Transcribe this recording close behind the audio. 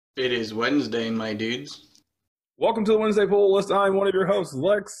It is Wednesday, my dudes. Welcome to the Wednesday Poll List. I'm one of your hosts,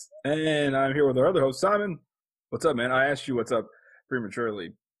 Lex, and I'm here with our other host, Simon. What's up, man? I asked you what's up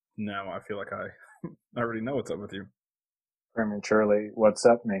prematurely. Now I feel like I already know what's up with you. Prematurely, what's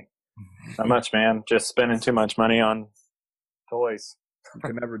up me? Not much, man. Just spending too much money on toys. You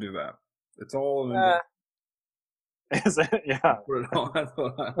can never do that. It's all in Is it? Yeah. put it on. That's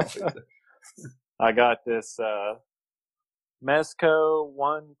what I always say. I got this Mezco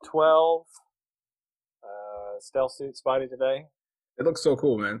 112 stealth suit Spidey today. It looks so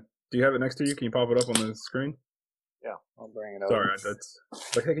cool, man. Do you have it next to you? Can you pop it up on the screen? Yeah, I'll bring it over. Sorry, that's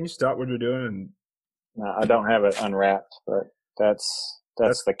like, hey, can you stop what you're doing? And No, I don't have it unwrapped, but that's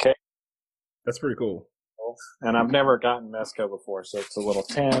the case. that's pretty cool. And I've never gotten Mezco before, so it's a little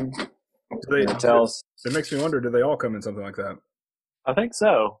tin. They, It tells. it makes me wonder, do they all come in something like that? I think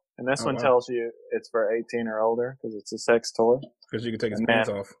so. And this Oh, one wow. tells you it's for 18 or older because it's a sex toy. Because you can take his And pants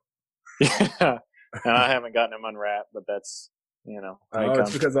then- off. Yeah. And I haven't gotten them unwrapped, but that's, how Oh, it it's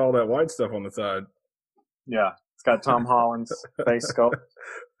comes. because of all that white stuff on the side. Yeah. It's got Tom Holland's face sculpt.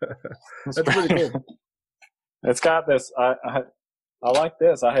 That's pretty cool. It's got this. I like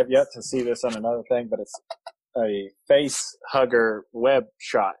this. I have yet to see this on another thing, but it's a face hugger web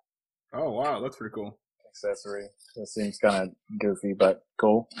shot Oh, wow, that's pretty cool. accessory. This seems kind of goofy, but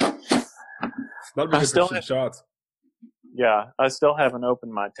cool. That'd be I good for still some have- shots. Yeah. I still haven't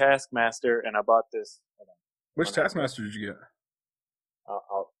opened my Taskmaster, and I bought this. Which Taskmaster did you get?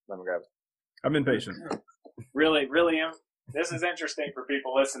 Let me grab it. I'm impatient. Really, this is interesting for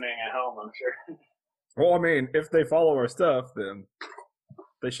people listening at home, I'm sure. Well, I mean, if they follow our stuff, then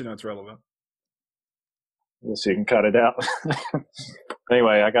they should know it's relevant. So you can cut it out.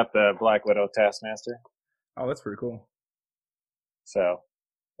 Anyway, I got the Black Widow Taskmaster. Oh, that's pretty cool. So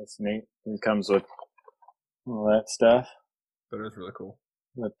that's neat. It comes with all that stuff. That is really cool.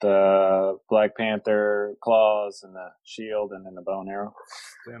 With the Black Panther claws and the shield and then the bow and arrow.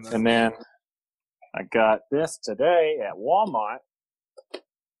 Damn, that's And then I got this today at Walmart.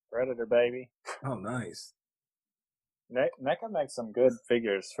 Predator baby. oh, nice. NECA makes some good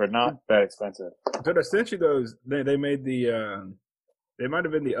figures for not that expensive. Dude, I sent you those. They made the. They might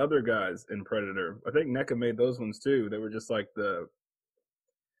have been the other guys in Predator. I think NECA made those ones too. They were just like the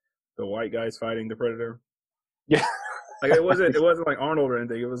white guys fighting the Predator. Yeah. Like it wasn't like Arnold or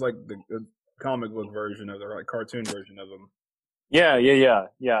anything. It was like the comic book version of the like cartoon version of them. Yeah. NECA.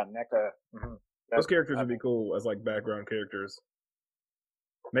 Mm-hmm. Those characters would be cool as like background characters.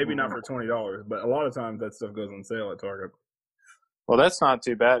 Maybe not for $20, but a lot of times that stuff goes on sale at Target. Well, that's not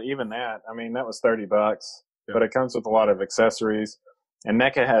too bad. Even that, I mean, that was $30, Yeah. but it comes with a lot of accessories. And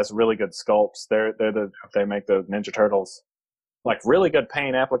NECA has really good sculpts. They make the Ninja Turtles like really good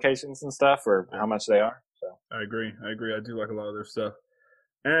paint applications and stuff for how much they are. So I agree. I do like a lot of their stuff.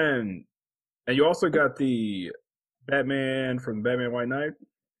 And you also got the Batman from Batman White Knight.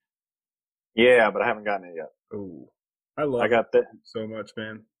 yeah, but I haven't gotten it yet. Oh, I I got that. so much,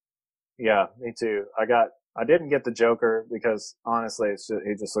 man. Yeah, me too. I didn't get the Joker because honestly,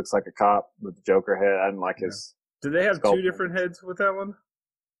 he just looks like a cop with the Joker head. I didn't like his. Do they have Sculpt. two different heads with that one?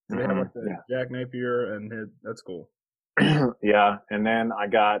 Do they have like the Mhm, Jack Napier and head? That's cool. Yeah, and then I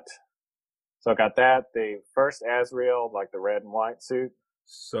got that, the first Azrael, like the red and white suit.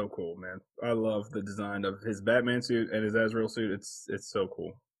 So cool, man. I love the design of his Batman suit and his Azrael suit. It's so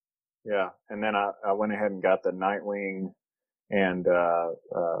cool. Yeah, and then I went ahead and got the Nightwing and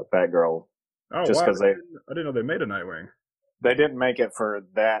Batgirl. Oh, Just wow. 'cause I didn't know they made a Nightwing. They didn't make it for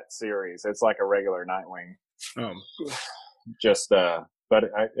that series. It's like a regular Nightwing. Just but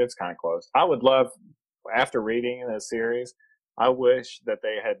it's kind of close. I would love, after reading the series, I wish that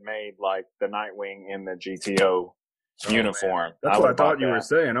they had made like the Nightwing in the GTO Oh, uniform. That's what I would've bought thought you were that.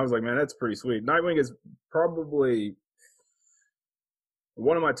 saying. I was like, man, that's pretty sweet. Nightwing is probably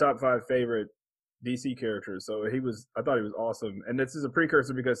one of my top 5 favorite DC characters. So I thought he was awesome. And this is a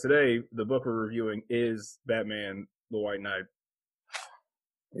precursor because today the book we're reviewing is Batman the White Knight.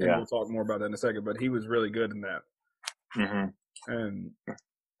 And Yeah. we'll talk more about that in a second, but he was really good in that. hmm And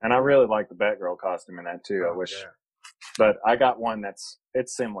And I really like the Batgirl costume in that too. I wish, yeah. but I got one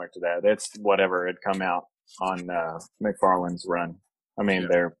it's similar to that. It's whatever had come out on McFarlane's run. I mean, Yeah.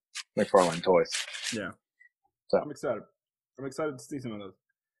 they're McFarlane toys. Yeah. So. I'm excited. I'm excited to see some of those.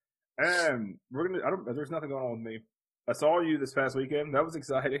 And there's nothing going on with me. I saw you this past weekend. That was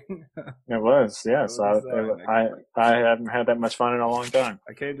exciting. It was, yes. That was exciting. I haven't had that much fun in a long time.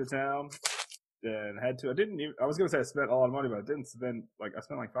 I came to town and had to. I was gonna say I spent a lot of money, but I didn't spend I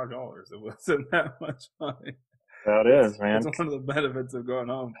spent like $5. It wasn't that much money. That is, man. It's one of the benefits of going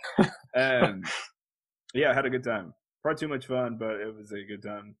home. And yeah, I had a good time. Probably too much fun, but it was a good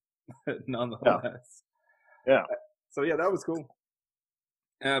time nonetheless. Yeah. So yeah, that was cool.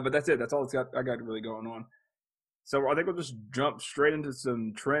 But that's it. That's all I got really going on. So I think we'll just jump straight into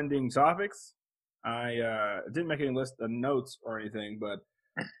some trending topics. I didn't make any list of notes or anything, but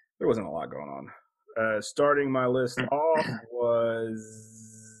there wasn't a lot going on. Starting my list off was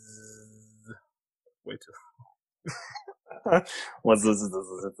wait till What's this?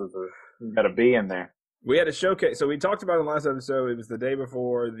 You got a B in there. We had a showcase. So we talked about it in the last episode. It was the day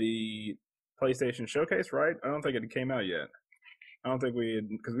before the PlayStation showcase, right? I don't think it came out yet. I don't think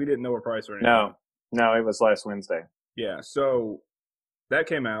because we didn't know a price or anything. No, it was last Wednesday. Yeah, so that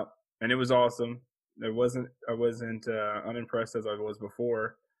came out, and it was awesome. I wasn't unimpressed as I was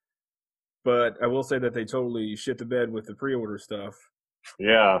before, but I will say that they totally shit the bed with the pre-order stuff.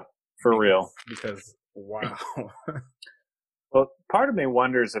 Yeah, for real. Because wow. Well, part of me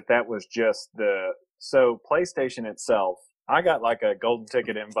wonders if that was just so PlayStation itself. I got like a golden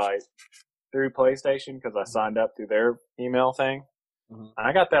ticket invite through PlayStation because I signed up through their email thing. Mm-hmm. And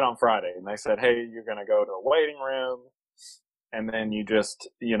I got that on Friday, and they said, hey, you're going to go to a waiting room, and then you just,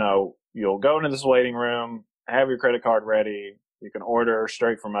 you'll go into this waiting room, have your credit card ready, you can order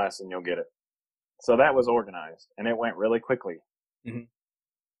straight from us, and you'll get it. So that was organized, and it went really quickly. Mm-hmm.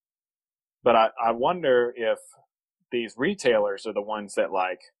 But I wonder if these retailers are the ones that,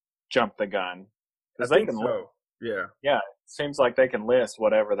 like, jump the gun. Because they can Yeah. Yeah, it seems like they can list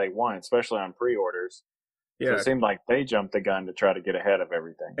whatever they want, especially on pre-orders. Yeah. So it seemed like they jumped the gun to try to get ahead of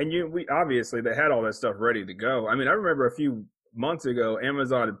everything. And we obviously they had all that stuff ready to go. I mean, I remember a few months ago,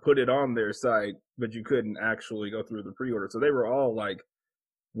 Amazon had put it on their site, but you couldn't actually go through the pre-order. So they were all like,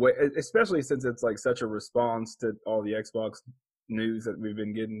 especially since it's like such a response to all the Xbox news that we've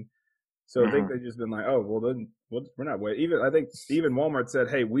been getting. So I think they've just been like, oh, well, then we're not waiting. I think even Walmart said,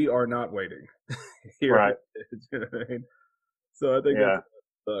 hey, we are not waiting. Here. Right. You know what I mean? So I think that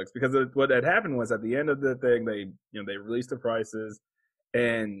sucks because what had happened was at the end of the thing, they released the prices,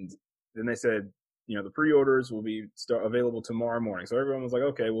 and then they said, the pre-orders will be available tomorrow morning. So everyone was like,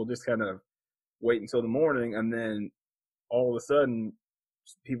 okay, we'll just kind of wait until the morning, and then all of a sudden,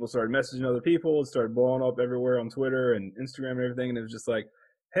 people started messaging other people, it started blowing up everywhere on Twitter and Instagram and everything, and it was just like,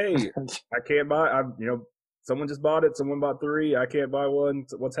 hey, I can't buy. Someone just bought it. Someone bought 3. I can't buy one.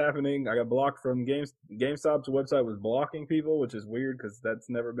 What's happening? I got blocked from GameStop's website was blocking people, which is weird because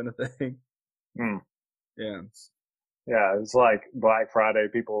that's never been a thing. Yeah. Yeah, it's like Black Friday.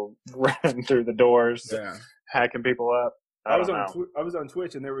 People running through the doors, hacking people up. I was on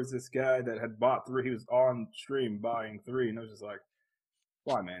Twitch, and there was this guy that had bought 3. He was on stream buying 3, and I was just like,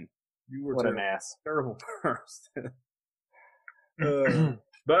 "Why, man? You were an ass, terrible person."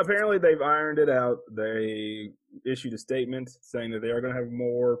 But apparently they've ironed it out. They issued a statement saying that they are going to have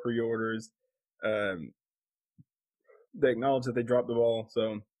more pre-orders. They acknowledge that they dropped the ball.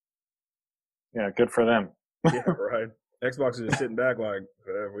 So, yeah, good for them. Yeah, right. Xbox is just sitting back like,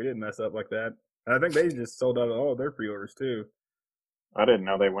 we didn't mess up like that. And I think they just sold out all their pre-orders too. I didn't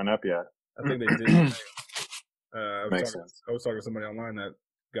know they went up yet. I think they did. Makes sense. I was talking to somebody online that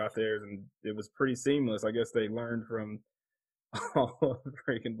got theirs, and it was pretty seamless. I guess they learned from all of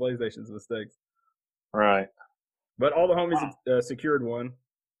freaking PlayStation's mistakes. Right. But all the homies secured one.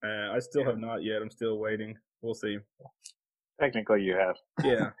 I still have not yet. I'm still waiting. We'll see. Technically, you have.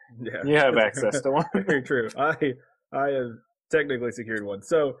 Yeah. You have access to one. Very true. I have technically secured one.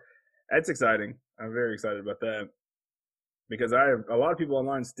 So that's exciting. I'm very excited about that. Because a lot of people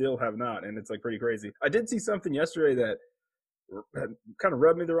online still have not, and it's like pretty crazy. I did see something yesterday that kind of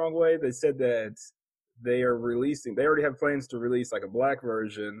rubbed me the wrong way. They said that they already have plans to release like a black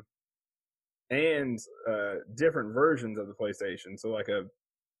version and different versions of the PlayStation. So like a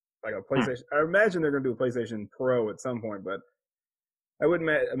PlayStation. I imagine they're going to do a PlayStation Pro at some point, but I wouldn't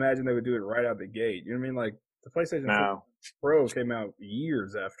imagine they would do it right out the gate. You know what I mean? Like the PlayStation Pro came out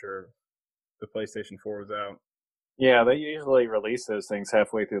years after the PlayStation 4 was out. Yeah, they usually release those things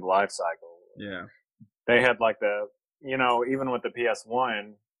halfway through the life cycle. Yeah. They had like even with the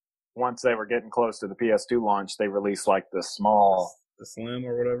PS1, once they were getting close to the PS2 launch, they released like the Slim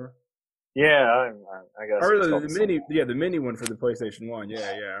or whatever. Yeah, I guess. Or the mini one for the PlayStation 1. Yeah,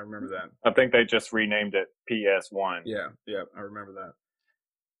 I remember that. I think they just renamed it PS1. Yeah, I remember that.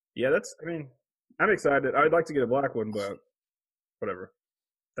 Yeah, I'm excited. I'd like to get a black one, but whatever.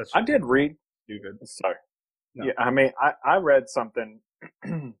 I did read. Stupid. Sorry. No. Yeah, I mean, I read something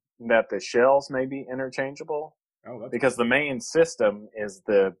that the shells may be interchangeable. Oh, because the main system is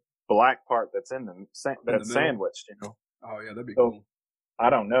the black part that's in them that's sandwiched. Oh yeah, that'd be cool. I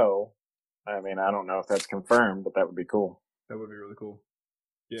don't know. I mean, I don't know if that's confirmed, but that would be cool. That would be really cool.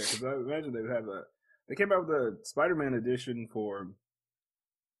 Yeah, because I imagine they would have that. They came out with a Spider-Man edition for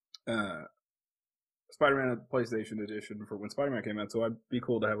Spider-Man PlayStation edition for when Spider-Man came out. So it'd be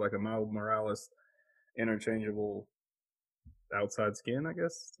cool to have like a Miles Morales interchangeable outside skin, I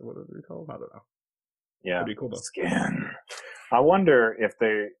guess. What do we call it? I don't know. Yeah. That'd be cool though. Skin. I wonder if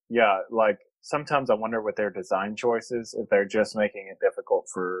like sometimes I wonder with their design choices, if they're just making it difficult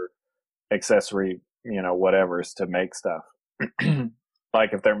for accessory, whatevers to make stuff.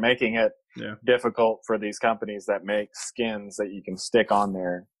 Like if they're making it difficult for these companies that make skins that you can stick on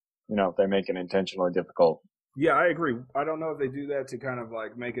there, if they make it intentionally difficult. Yeah, I agree. I don't know if they do that to kind of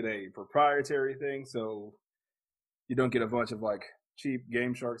like make it a proprietary thing, so you don't get a bunch of like cheap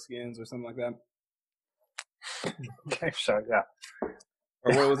Game Shark skins or something like that. Game Shark, yeah.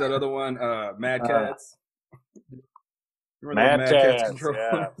 Or what was that other one? Mad Cats. Mad Cats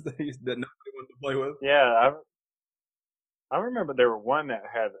controllers that nobody wanted to play with? Yeah, I remember there were one that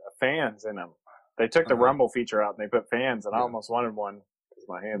had fans in them. They took the rumble feature out and they put fans, and I almost wanted one because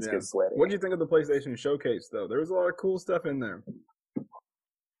my hands get sweaty. What do you think of the PlayStation Showcase, though? There was a lot of cool stuff in there.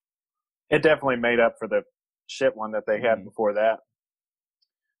 It definitely made up for the shit one that they had before that.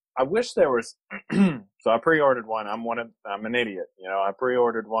 I wish there was. So I pre-ordered one. I'm an idiot. I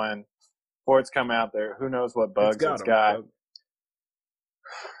pre-ordered one before it's come out there. Who knows what bugs it's got?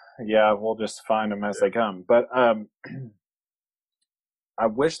 Yeah, we'll just find them as they come. But I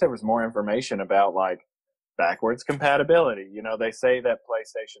wish there was more information about like backwards compatibility. They say that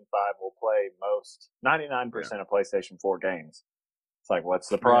PlayStation 5 will play 99% of PlayStation 4 games. It's like, what's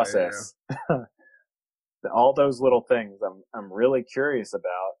the process? Yeah. All those little things I'm really curious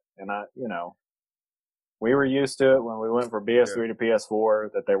about. And we were used to it when we went from PS3 to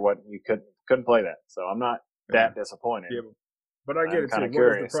PS4 that you couldn't play that. So I'm not that disappointed. Yeah, but I get it kind of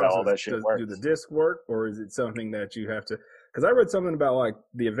curious how all that shit works. Do the disc work, or is it something that you have to? Because I read something about like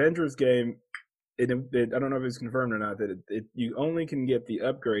the Avengers game. I don't know if it's confirmed or not that you only can get the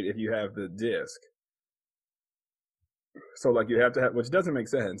upgrade if you have the disc. So like you have to have, which doesn't make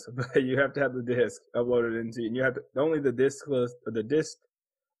sense, but you have to have the disc uploaded into, and you have to only the disc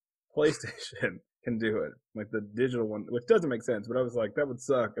PlayStation can do it, like the digital one, which doesn't make sense. But I was like, that would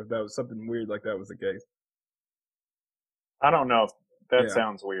suck if that was something weird like that was the case. I don't know if that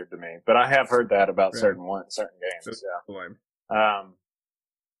sounds weird to me, but I have heard that about certain games. Yeah.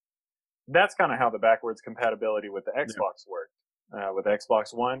 That's kind of how the backwards compatibility with the Xbox worked. With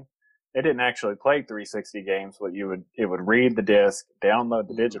Xbox One, it didn't actually play 360 games, but it would read the disc, download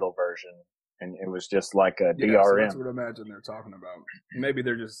the digital version, and it was just like a DRM. So that's what I imagine they're talking about. Maybe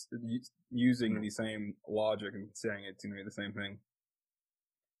they're just using the same logic and saying it's going to be the same thing.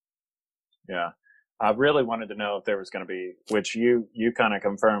 Yeah. I really wanted to know if there was going to be, which you kind of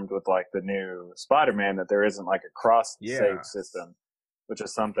confirmed with like the new Spider-Man, that there isn't like a cross-save system, which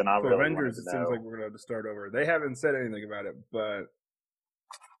is something I really Avengers, wanted to know. It seems like we're going to have to start over. They haven't said anything about it, but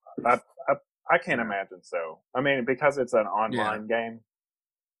I can't imagine so. I mean, because it's an online game,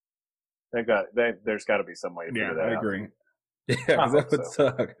 there's got to be some way to figure that out. I agree. Yeah, because that would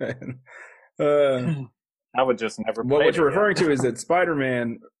suck, man. I would just never play what you're referring to is that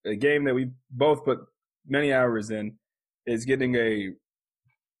Spider-Man, a game that we both put many hours in, is getting a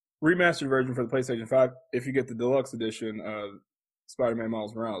remastered version for the PlayStation 5 if you get the deluxe edition of Spider-Man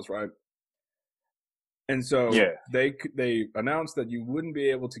Miles Morales, right? And so they announced that you wouldn't be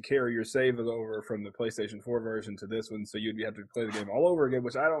able to carry your save over from the PlayStation 4 version to this one, so you'd have to play the game all over again,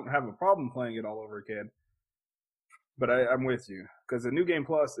 which I don't have a problem playing it all over again. But I'm with you, because the New Game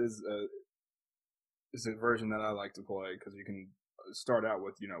Plus is a version that I like to play, because you can start out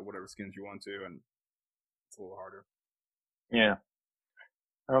with whatever skins you want to, and it's a little harder. Yeah.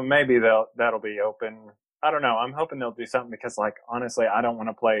 Maybe that'll be open. I don't know. I'm hoping they'll do something, because like honestly, I don't want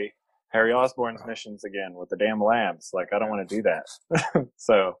to play Harry Osborn's missions again with the damn labs. Like, I don't want to do that.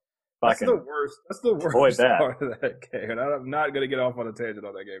 So, that's the worst. That's the worst that. part of that game. And I'm not going to get off on a tangent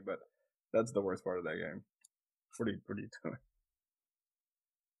on that game, but that's the worst part of that game. What are you doing?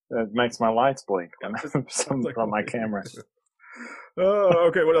 It makes my lights blink when I'm on my camera. Oh,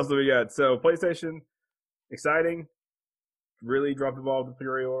 okay. What else do we got? So, PlayStation, exciting. Really dropped the ball with the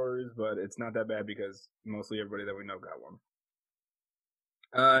pre-orders, but it's not that bad because mostly everybody that we know got one.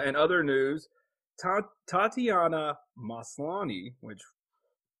 And other news, Tatiana Maslany, which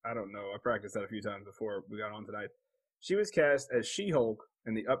I don't know, I practiced that a few times before we got on tonight. She was cast as She-Hulk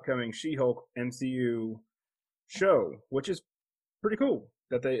in the upcoming She-Hulk MCU show, which is pretty cool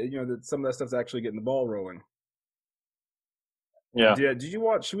that they, that some of that stuff's actually getting the ball rolling. Yeah. Did you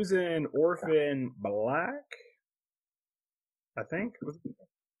watch? She was in Orphan Black, I think.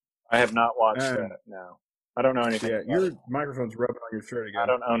 I have not watched that. No. I don't know anything. Yeah, your microphone's rubbing on your shirt again. I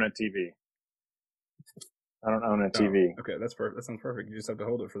don't own a TV. I don't own a TV. Okay, that's perfect. That sounds perfect. You just have to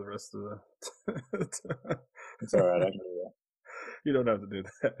hold it for the rest of the. It's all right. I can do that. You don't have to do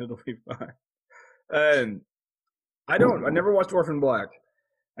that. It'll be fine. And I never watched Orphan Black.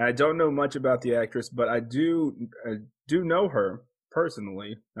 I don't know much about the actress, but I do know her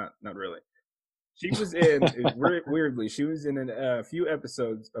personally. Not really. She was in weirdly. She was in a few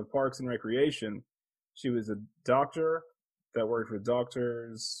episodes of Parks and Recreation. She was a doctor that worked with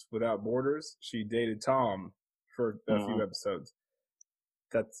Doctors Without Borders. She dated Tom for a few episodes.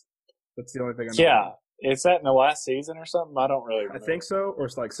 That's the only thing I know. Yeah, is that in the last season or something? I don't really remember. I think so, or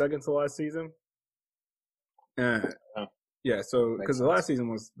it's like second to last season. Yeah, so because the last season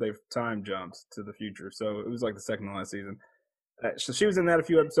was they've time jumped to the future, so it was like the second to last season. So she was in that a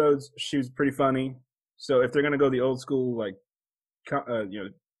few episodes. She was pretty funny. So if they're gonna go the old school, like,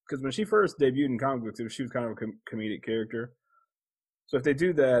 because when she first debuted in comic books, she was kind of a comedic character. So if they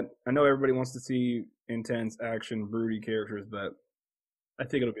do that, I know everybody wants to see intense action, broody characters, but I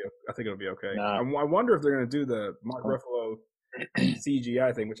think it'll be okay. No. I wonder if they're gonna do the Mark Ruffalo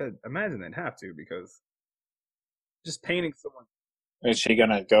CGI thing, which I imagine they'd have to, because just painting someone. Is she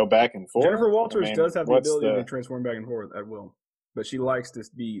gonna go back and forth? Jennifer Walters does have the ability to transform back and forth at will, but she likes to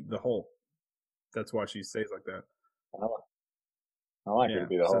be the Hulk. That's why she stays like that. I like her to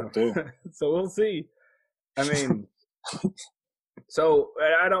be the Hulk too. So we'll see. I mean, so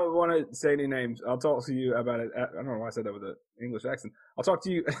I don't want to say any names. I'll talk to you about it. I don't know why I said that with an English accent. I'll talk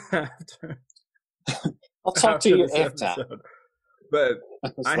to you after. I'll talk to you after. But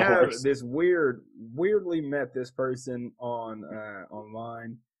I have this weirdly met this person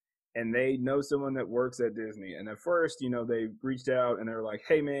online, and they know someone that works at Disney. And at first, they reached out and they were like,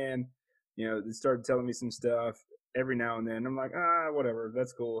 "Hey, man," they started telling me some stuff every now and then. I'm like, whatever,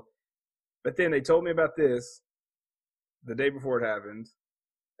 that's cool. But then they told me about this the day before it happened,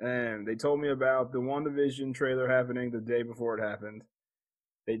 and they told me about the WandaVision trailer happening the day before it happened.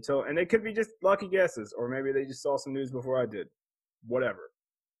 And they could be just lucky guesses, or maybe they just saw some news before I did. Whatever.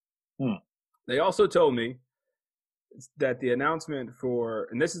 They also told me that the announcement for,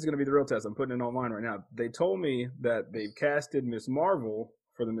 and this is going to be the real test, I'm putting it online right now. They told me that they've casted Miss Marvel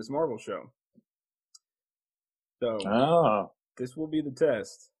for the Miss Marvel show. So this will be the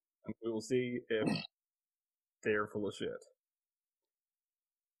test, and we will see if they're full of shit.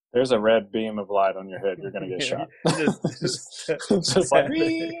 There's a red beam of light on your head. You're going to get shot. Just like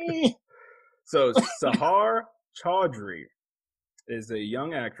me. So Sahar Chaudhry is a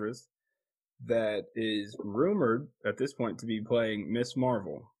young actress that is rumored at this point to be playing Miss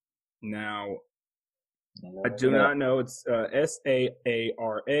Marvel. Now, I do not know. It's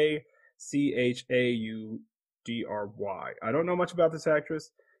SAARACHAUDRY. I don't know much about this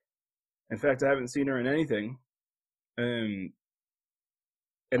actress. In fact, I haven't seen her in anything. And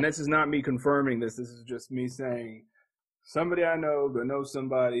this is not me confirming this. This is just me saying somebody I know that knows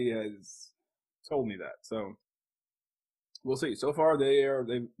somebody has told me that. So we'll see. So far,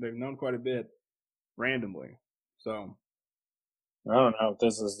 they've known quite a bit randomly. So I don't know if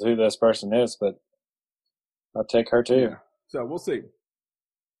this is who this person is, but I'll take her too. Yeah. So we'll see.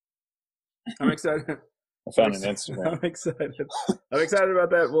 I'm excited. I found an Instagram. I'm excited. I'm excited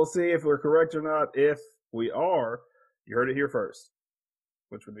about that. We'll see if we're correct or not. If we are, you heard it here first,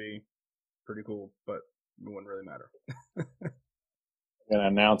 which would be pretty cool, but it wouldn't really matter. They're going to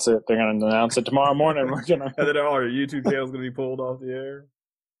announce it. They're going to announce it tomorrow morning. And then all our YouTube channel's going to be pulled off the air.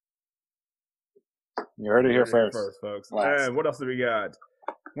 You heard it here first, folks. And what else do we got?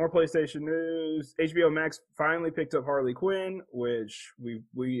 More PlayStation news. HBO Max finally picked up Harley Quinn, which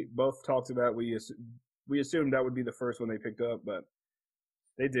we both talked about. We assumed that would be the first one they picked up, but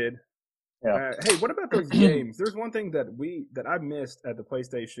they did. Yeah. Hey, what about those games? There's one thing that I missed at the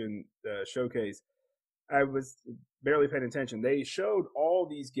PlayStation showcase. I was barely paying attention. They showed all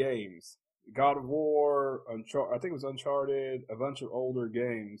these games: God of War, I think it was Uncharted, a bunch of older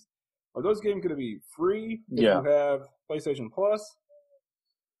games. Are those games going to be free if you have PlayStation Plus?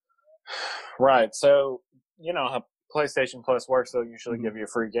 Right. So, you know how PlayStation Plus works, they'll usually give you a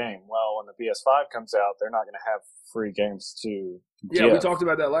free game. Well, when the PS5 comes out, they're not going to have free games to give. We talked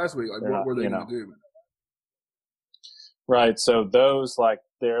about that last week. Like, what were they going to do? Right. So those,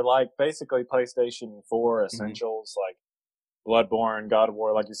 they're basically PlayStation 4 essentials, like Bloodborne, God of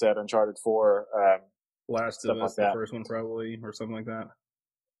War, like you said, Uncharted 4. Last of Us, the first one probably, or something like that.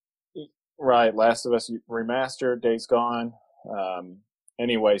 Right. Last of Us Remastered, Days Gone.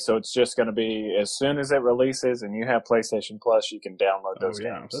 Anyway, so it's just going to be as soon as it releases and you have PlayStation Plus, you can download those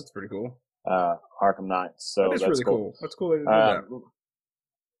games. That's pretty cool. Arkham Knights. So that's really cool. That's cool.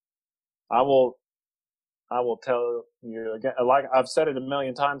 I will tell you again, like I've said it a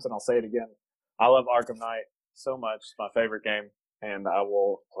million times and I'll say it again. I love Arkham Knight so much. It's my favorite game, and I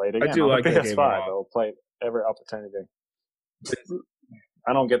will play it again. I do like that game a lot. I will play it every opportunity.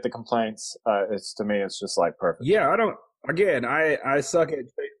 I don't get the complaints. To me, it's just like perfect. Yeah, I don't. Again, I suck at.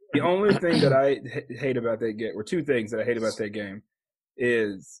 The only thing that I hate about that game, or two things that I hate about that game,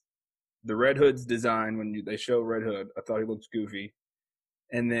 is the Red Hood's design. When they show Red Hood, I thought he looked goofy,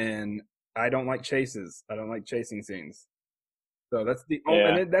 and then I don't like chases. I don't like chasing scenes. So that's the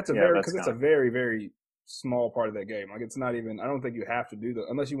only, and that's a very, very small part of that game. Like it's not even. I don't think you have to do that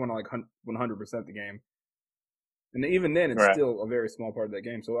unless you want to like 100% the game. And even then, it's still a very small part of that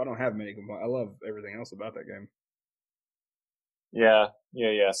game. So I don't have many complaints. I love everything else about that game. Yeah.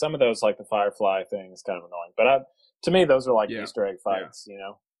 Some of those, like the Firefly thing, is kind of annoying. But to me, those are like Easter egg fights, you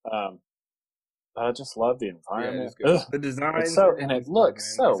know. I just love the environment. The design, and it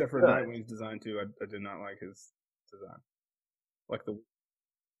looks so except for Nightwing's design too. I did not like his design. Like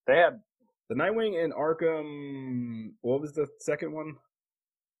they had the Nightwing in Arkham. What was the second one?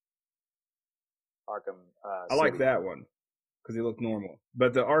 Arkham. I like that one because he looked normal.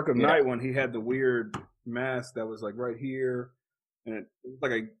 But the Arkham Knight one, he had the weird mask that was like right here, and it was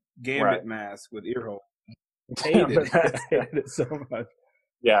like a Gambit mask with ear holes. I hated it so much.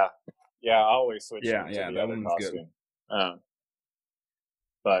 Yeah, I always switch to the other costume. Good.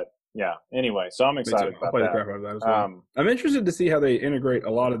 But yeah, anyway, so I'm excited about the crap out of that as well. I'm interested to see how they integrate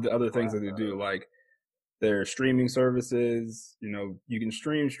a lot of the other things that they do, like their streaming services. You know, you can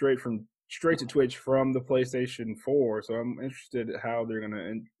stream straight to Twitch from the PlayStation 4. So I'm interested in how they're going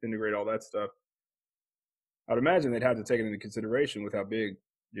to integrate all that stuff. I'd imagine they'd have to take it into consideration with how big,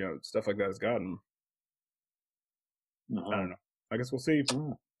 you know, stuff like that has gotten. I don't know. I guess we'll see.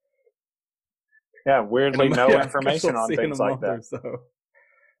 Yeah, weirdly no information on things like that. So.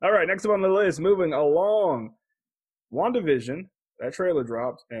 All right, next up on the list, moving along, WandaVision. That trailer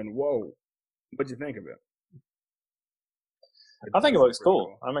dropped, and whoa, what'd you think of it? I think it looks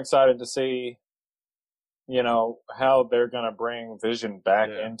cool. I'm excited to see, you know, how they're going to bring Vision back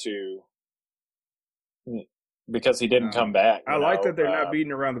into, because he didn't come back. I like that they're not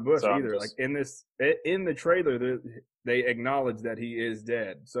beating around the bush either. Like in the trailer, they acknowledge that he is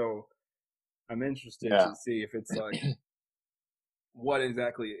dead. So I'm interested to see if it's like what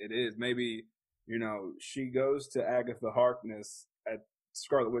exactly it is. Maybe, you know, she goes to Agatha Harkness at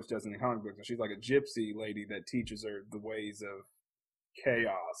Scarlet Witch does in the comic books, and she's like a gypsy lady that teaches her the ways of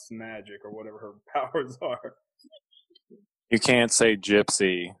chaos, magic, or whatever her powers are. You can't say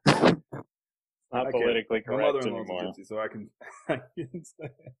gypsy. Not politically correct anymore. Gypsy, so I can say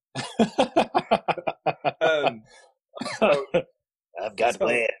it. I've got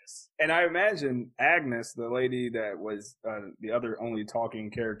ways. And I imagine Agnes, the lady that was the other only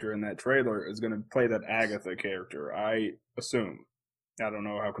talking character in that trailer, is going to play that Agatha character. I assume. I don't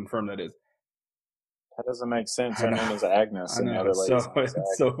know how confirmed that is. That doesn't make sense. Her name is Agnes. I know. It's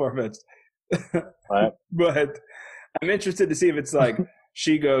so far-fetched. Right? But I'm interested to see if it's like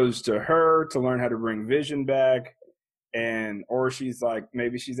she goes to her to learn how to bring Vision back, or she's like,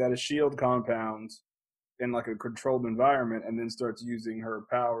 maybe she's at a SHIELD compound in like a controlled environment and then starts using her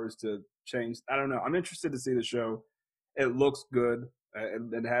powers to change. I don't know. I'm interested to see the show. It looks good.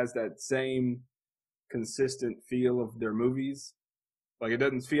 It has that same consistent feel of their movies. Like it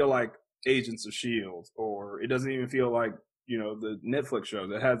doesn't feel like Agents of S.H.I.E.L.D. or it doesn't even feel like, you know, the Netflix shows.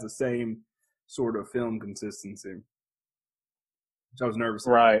 It has the same sort of film consistency. Which I was nervous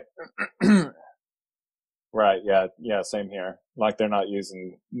about. Right. Right, yeah, same here. Like they're not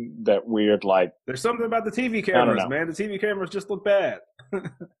using that weird, like... There's something about the TV cameras, man. The TV cameras just look bad.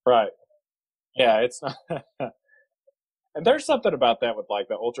 Right. Yeah, it's not... And there's something about that with like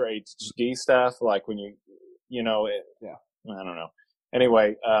the Ultra HD stuff, like when you know, I don't know.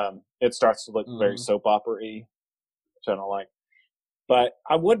 Anyway, it starts to look very soap opera-y, which I don't like. But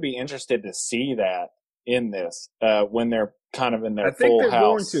I would be interested to see that in this, when they're kind of in their full house. I think they're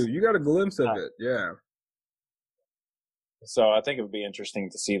going to. You got a glimpse of it, yeah. So I think it would be interesting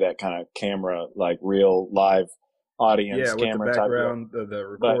to see that kind of camera, like real live audience camera with the background, type of the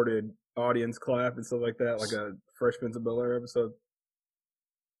recorded audience clap and stuff like that, like a Fresh Prince of Bel-Air episode.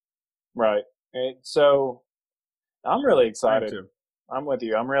 Right. So I'm really excited. I'm with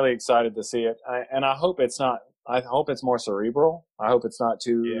you. I'm really excited to see it. I hope it's not. I hope it's more cerebral. I hope it's not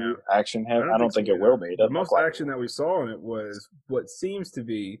too action heavy. I don't think it will be. The most action that we saw in it was what seems to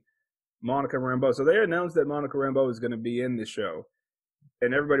be Monica Rambeau. So they announced that Monica Rambeau is going to be in the show,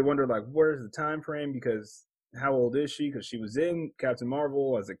 and everybody wondered like, where's the time frame? Because how old is she? Because she was in Captain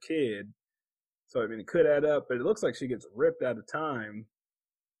Marvel as a kid, so I mean it could add up. But it looks like she gets ripped out of time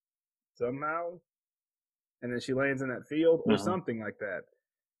somehow, and then she lands in that field or something like that.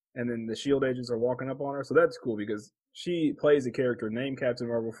 and then the S.H.I.E.L.D. agents are walking up on her. So that's cool because she plays a character named Captain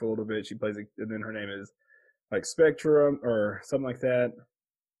Marvel for a little bit. She plays it, and then her name is like Spectrum or something like that.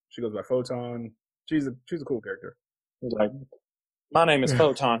 She goes by Photon. She's a cool character. Like, my name is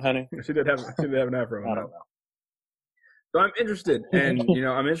Photon, honey. she did have an afro. I don't know. So I'm interested, and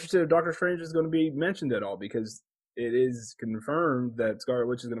I'm interested if Doctor Strange is going to be mentioned at all because it is confirmed that Scarlet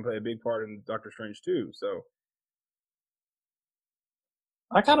Witch is going to play a big part in Doctor Strange too. So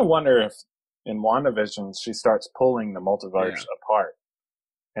I kind of wonder if in WandaVision she starts pulling the multiverse apart,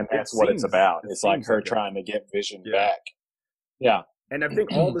 and that's what it's about. It's like her trying to get Vision back. Yeah, and I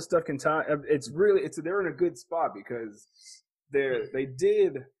think all this stuff can tie. They're in a good spot because they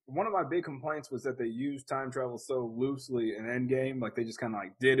did. One of my big complaints was that they used time travel so loosely in Endgame, like they just kind of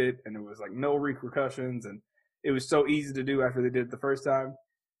like did it, and there was like no repercussions, and it was so easy to do after they did it the first time.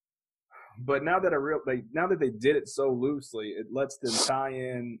 But now that they did it so loosely, it lets them tie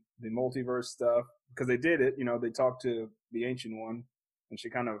in the multiverse stuff because they did it. They talked to the Ancient One, and she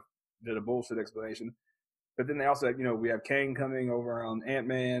kind of did a bullshit explanation. But then they also had, we have Kang coming over on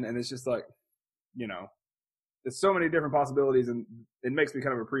Ant-Man, and it's just like, there's so many different possibilities, and it makes me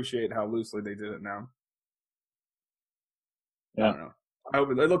kind of appreciate how loosely they did it now. Yeah. I don't know. I hope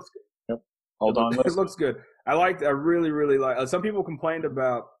it looks good. Yep. Hold on. It looks good. I really, really like. Some people complained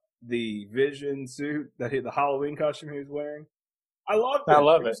about the Vision suit the Halloween costume he was wearing. I loved it. I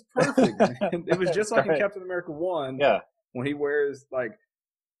love it. It was perfect. It was just like in Captain America 1. Yeah. When he wears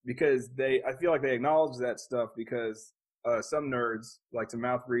because I feel like they acknowledge that stuff because some nerds like to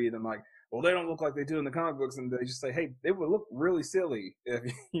mouth read and like, well, they don't look like they do in the comic books, and they just say, hey, they would look really silly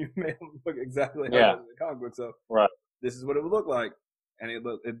if you made them look exactly how they do in the comic book. So this is what it would look like, and it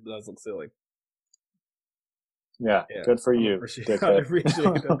does look silly. Yeah, good for you. I appreciate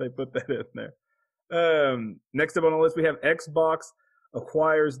that they put that in there. Next up on the list, we have Xbox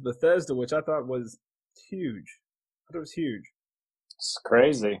acquires Bethesda, which I thought was huge. I thought it was huge. It's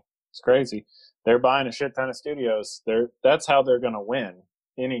crazy. They're buying a shit ton of studios. That's how they're going to win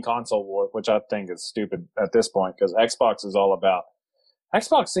any console war, which I think is stupid at this point because Xbox is all about.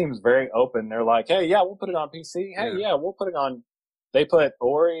 Xbox seems very open. They're like, hey, yeah, we'll put it on PC. Hey, yeah, we'll put it on. They put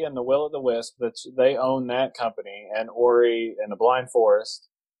Ori and the Will of the Wisp. They own that company, and Ori and the Blind Forest.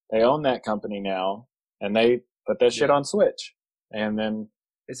 They own that company now, and they put that shit on Switch. And then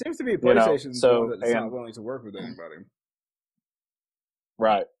it seems to be PlayStation that's not willing to work with anybody.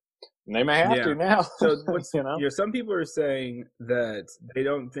 Right. And they may have to now. So some people are saying that they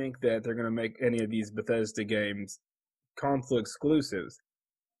don't think that they're going to make any of these Bethesda games console exclusives.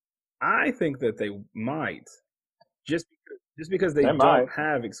 I think that they might, just because they don't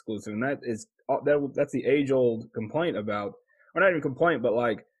have exclusive, and that's the age-old complaint about, or not even complaint, but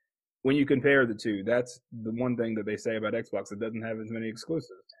like when you compare the two, that's the one thing that they say about Xbox. It doesn't have as many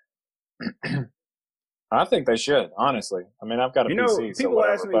exclusives. I think they should, honestly. I mean, I've got a PC. People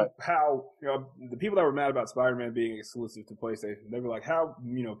ask me how the people that were mad about Spider-Man being exclusive to PlayStation, they were like, "How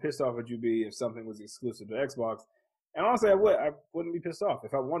pissed off would you be if something was exclusive to Xbox?" And honestly, I wouldn't be pissed off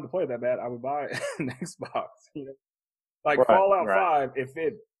if I wanted to play it that bad. I would buy an Xbox. Fallout 5, if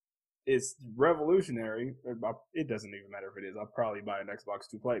it is revolutionary, it doesn't even matter if it is. I'll probably buy an Xbox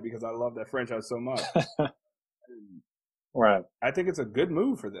to play it because I love that franchise so much. Right. I think it's a good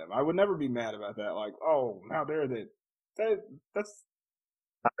move for them. I would never be mad about that. Like, oh, now that's.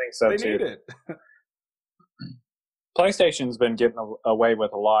 I think so they too. Need it. PlayStation's been getting away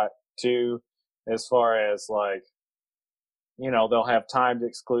with a lot too, as far as they'll have timed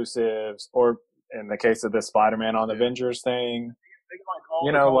exclusives, or in the case of the Spider-Man on the Avengers thing,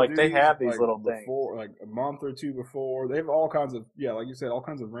 they have these little things like a month or two before. They have all kinds of like you said, all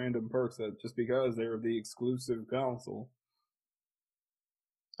kinds of random perks that just because they're the exclusive console.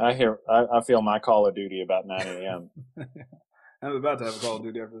 I feel my Call of Duty about 9 a.m. I'm about to have a Call of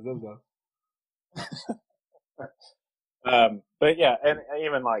Duty after this though. But yeah, and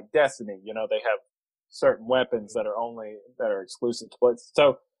even like Destiny, they have certain weapons that are exclusive to play.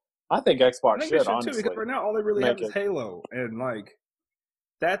 So I think Xbox should honestly too, because right now all they really have is Halo, and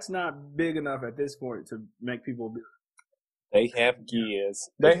that's not big enough at this point to make people. They have Gears.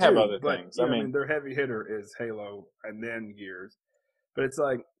 They have other things. I mean, their heavy hitter is Halo, and then Gears. But it's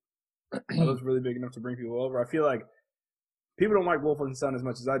like, are those really big enough to bring people over? I feel like people don't like Wolfenstein as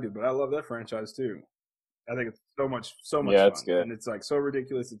much as I do, but I love that franchise too. I think it's so much fun. It's good. And it's like so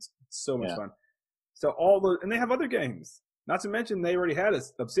ridiculous. It's so much fun. So and they have other games. Not to mention they already had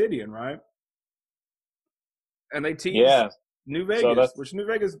Obsidian, right? And they teased New Vegas, which New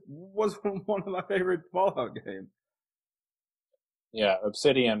Vegas was one of my favorite Fallout games. Yeah,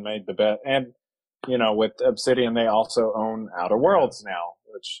 Obsidian made the bet. And, with Obsidian, they also own Outer Worlds now,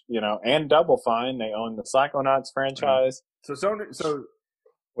 which, and Double Fine, they own the Psychonauts franchise. So Sony,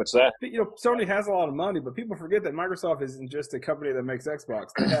 Sony has a lot of money, but people forget that Microsoft isn't just a company that makes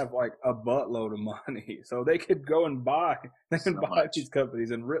Xbox. They have like a buttload of money, so they could go and buy these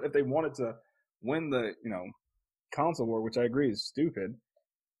companies, and if they wanted to win the console war, which I agree is stupid.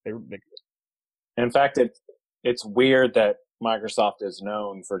 They in fact, it's weird that Microsoft is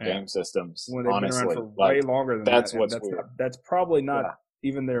known for game systems. When they've honestly, been around for way longer than that. What's weird. That's probably not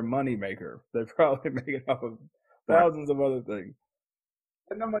even their money maker. They're probably making off of thousands of other things.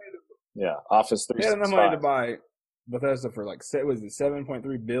 No money Office 365. They had enough money to buy Bethesda for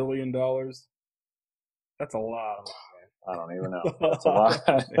 $7.3 billion. That's a lot of money. I don't even know. That's a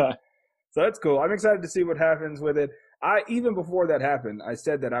lot. So that's cool. I'm excited to see what happens with it. Even before that happened, I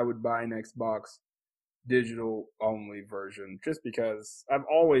said that I would buy an Xbox digital only version just because I've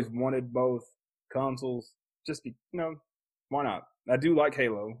always wanted both consoles. Why not? I do like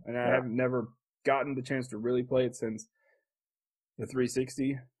Halo, and I have never gotten the chance to really play it since the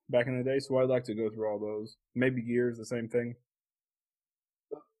 360 back in the day, so I'd like to go through all those. Maybe Gears, the same thing.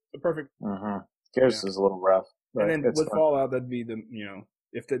 The perfect. Gears is a little rough. And then with Fallout, that'd be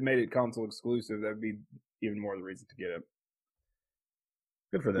if they made it console exclusive, that'd be even more the reason to get it.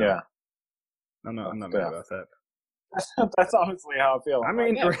 Good for them. Yeah. I'm not mad about that. That's honestly how I feel. I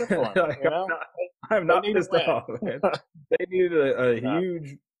mean, I'm not pissed off. They needed a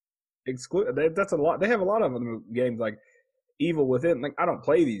huge exclusive. That's a lot. They have a lot of other games like Evil Within. Like, I don't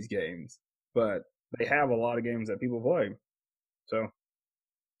play these games, but they have a lot of games that people play. So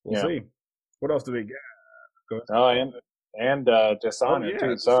we'll see. What else do we get? And Dishonored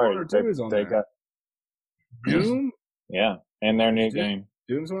too. Sorry, Dishonored 2 is on there. Got Doom. Yeah, and their new game.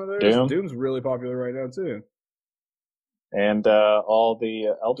 Doom's one of theirs. Doom's really popular right now too. And all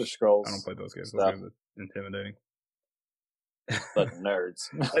the Elder Scrolls. I don't play those games. Those games are intimidating. But nerds.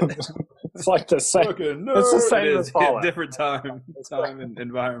 It's like the same. It's the same as Fallout. Different time and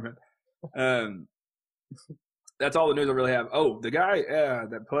environment. That's all the news I really have. Oh, the guy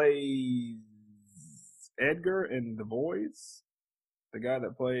that plays Edgar in The Boys, the guy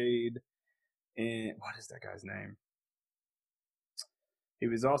that played in what is that guy's name? He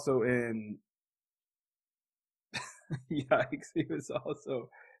was also in Yikes! He was also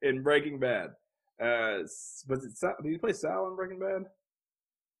in Breaking Bad. Did he play Sal in Breaking Bad?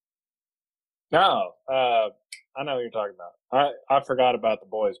 No, I know what you're talking about. I forgot about The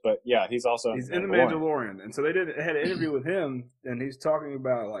Boys, but yeah, he's also in The Mandalorian. And so they had an interview with him, and he's talking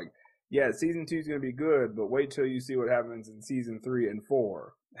about season 2 is going to be good, but wait till you see what happens in season 3 and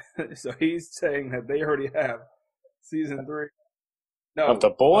 4. So he's saying that they already have season 3. No, of The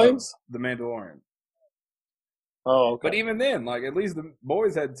Boys? The Mandalorian. Oh, okay. But even then, at least The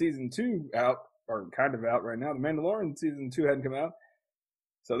Boys had season 2 out, or kind of out right now. The Mandalorian season 2 hadn't come out.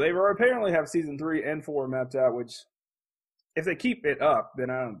 So they apparently have season 3 and 4 mapped out, which, if they keep it up, then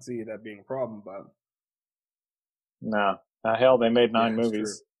I don't see that being a problem. But no. Hell, they made 9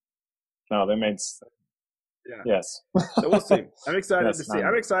 movies. No, they made... Yeah. Yes. So we'll see. I'm excited to see.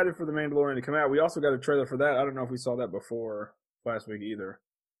 I'm excited for The Mandalorian to come out. We also got a trailer for that. I don't know if we saw that before last week either.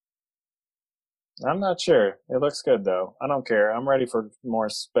 I'm not sure. It looks good, though. I don't care. I'm ready for more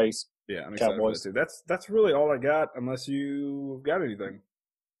space. Yeah, I'm excited for that too. That's really all I got, unless you got anything.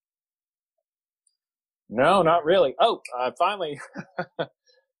 No, not really. Oh, finally.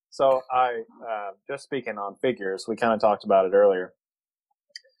 So just speaking on figures, we kind of talked about it earlier.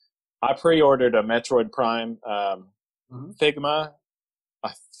 I pre-ordered a Metroid Prime Figma,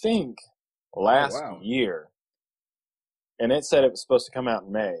 I think, last year. And it said it was supposed to come out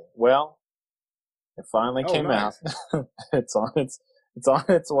in May. Well, it finally came out. It's on its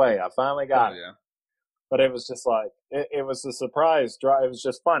way. I finally got it. Yeah. But it was just it was a surprise drive. It was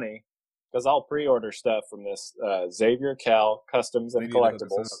just funny because I'll pre-order stuff from this Xavier Cal Customs and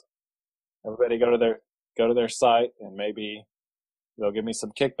Collectibles. Everybody go to their site and maybe they'll give me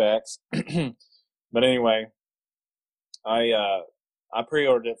some kickbacks. But anyway, I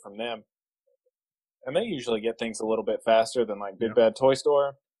pre-ordered it from them. And they usually get things a little bit faster than Big Bad Toy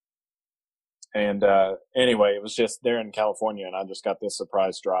Store. And anyway, it was just they're in California, and I just got this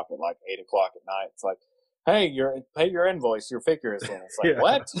surprise drop at 8 o'clock at night. It's hey, pay your invoice, your figure is in. It's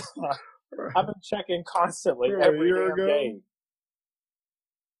what? I've been checking constantly every damn day.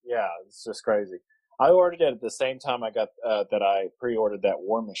 Yeah, it's just crazy. I ordered it at the same time I got that I pre-ordered that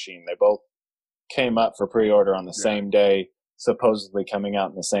War Machine. They both came up for pre-order on the same day, supposedly coming out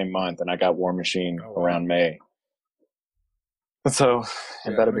in the same month, and I got War Machine around May. So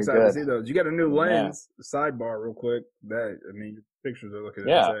it better be good. To see those. You got a new lens, sidebar real quick. Your pictures are looking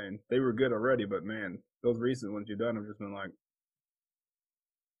insane. They were good already, but man, those recent ones you've done have just been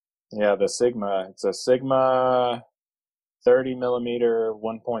Yeah, the Sigma. It's a Sigma 30 millimeter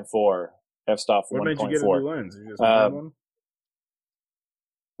 1.4 f-stop 1.4. What made you get a new lens? You just wanted one?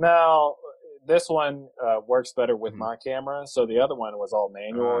 Now, this one works better with my camera. So the other one was all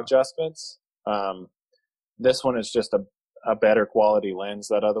manual adjustments. This one is just a better quality lens.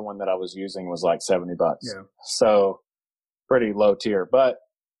 That other one that I was using was like $70. Yeah. So pretty low tier. But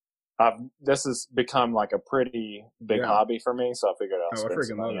this has become like a pretty big hobby for me. So I figured I'll spend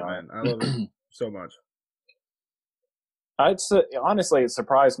some money on it. I love it so much. I'd say, honestly, it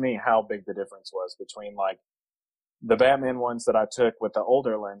surprised me how big the difference was between like the Batman ones that I took with the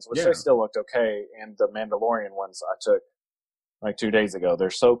older lens, which they still looked okay, and the Mandalorian ones I took like 2 days ago. They're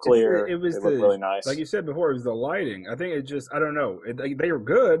so clear. They look really nice. Like you said before, it was the lighting. I think it just, I don't know. They were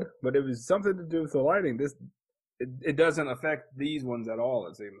good, but it was something to do with the lighting. It doesn't affect these ones at all,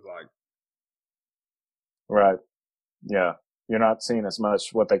 it seems like. Right. Yeah. You're not seeing as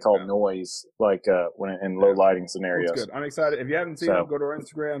much what they call noise, like when in low lighting scenarios. That's good. I'm excited. If you haven't seen them, go to our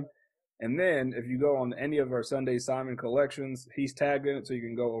Instagram. And then if you go on any of our Sunday Simon collections, he's tagged in it, so you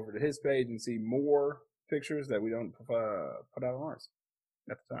can go over to his page and see more pictures that we don't put out on ours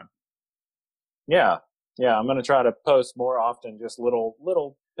at the time. Yeah. Yeah. I'm going to try to post more often, just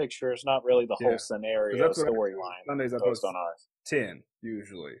little pictures, not really the whole scenario storyline. Sundays I post on ours. 10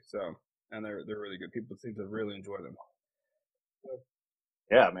 usually. So, and they're really good. People seem to really enjoy them.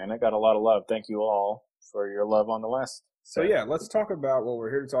 Yeah, man, I got a lot of love. Thank you all for your love on the list. So yeah, let's talk about what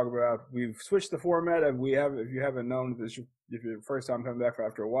we're here to talk about. We've switched the format. If you haven't known, if you're the first time coming back for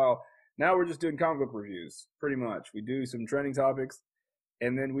after a while, now we're just doing comic book reviews. Pretty much, we do some trending topics,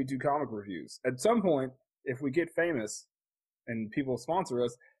 and then we do comic reviews. At some point, if we get famous and people sponsor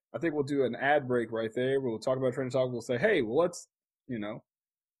us, I think we'll do an ad break right there. We'll talk about trending topics. We'll say, hey, well, let's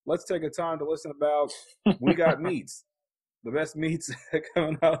take a time to listen about We Got Meats. The best meats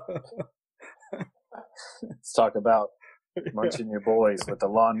coming out. Let's talk about munching your boys with the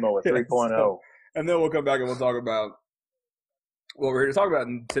lawnmower 3.0. And then we'll come back and we'll talk about what we're here to talk about.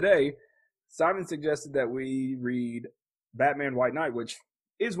 And today, Simon suggested that we read Batman White Knight, which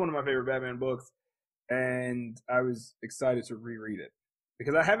is one of my favorite Batman books. And I was excited to reread it.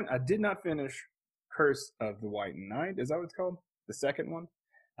 Because I did not finish Curse of the White Knight. Is that what it's called? The second one?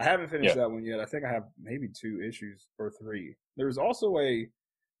 I haven't finished that one yet. I think I have maybe 2 issues or 3. There was also a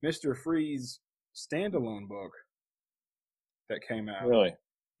Mr. Freeze standalone book that came out. Really?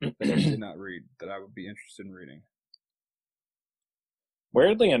 That I did not read, that I would be interested in reading.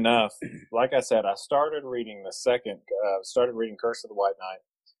 Weirdly enough, like I said, I started reading Curse of the White Knight,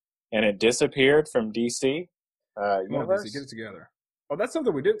 and it disappeared from DC universe. DC, get it together. Oh, that's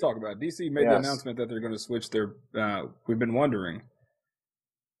something we did talk about. DC made the announcement that they're going to switch their, we've been wondering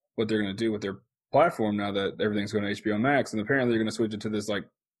what they're going to do with their platform now that everything's going to HBO Max, and apparently they're going to switch it to this like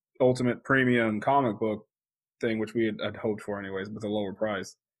ultimate premium comic book thing, which we had hoped for anyways, with a lower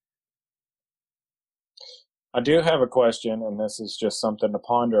price. I do have a question, and this is just something to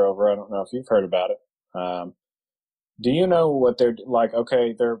ponder over. I don't know if you've heard about it. Do you know what they're like?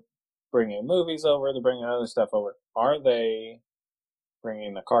 Okay, they're bringing movies over, they're bringing other stuff over. Are they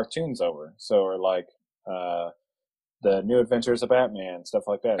bringing the cartoons over? So, or like the New Adventures of Batman, stuff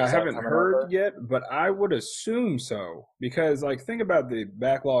like that. I haven't heard yet, but I would assume so. Because, like, think about the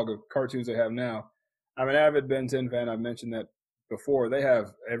backlog of cartoons they have now. I'm an avid Ben 10 fan. I've mentioned that before. They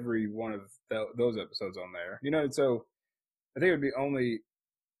have every one of those episodes on there. So I think it would be only...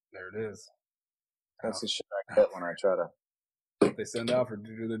 There it is. That's the shit I get when I try to... They send Alfred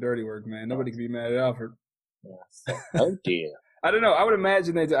to do the dirty work, man. Nobody can be mad at Alfred. Yeah. Oh, dear. I don't know. I would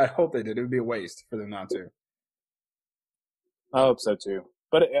imagine they did. I hope they did. It would be a waste for them not to. I hope so too.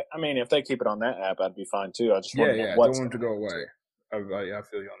 But I mean, if they keep it on that app, I'd be fine too. I just want I don't want it to go away. I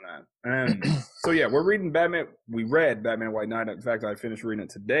feel you on that. And so we're reading Batman. We read Batman White Knight. In fact, I finished reading it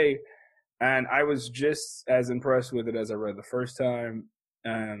today, and I was just as impressed with it as I read the first time.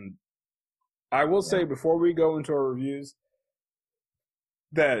 And I will say before we go into our reviews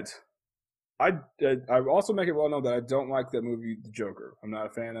that I also make it well known that I don't like that movie, The Joker. I'm not a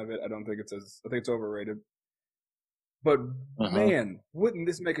fan of it. I think it's overrated. But man, wouldn't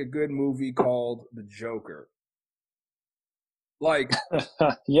this make a good movie called The Joker? Like,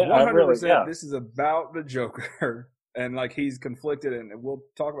 100%, this is about the Joker, and like he's conflicted, and we'll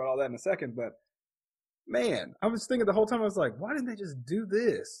talk about all that in a second. But man, I was thinking the whole time, I was like, why didn't they just do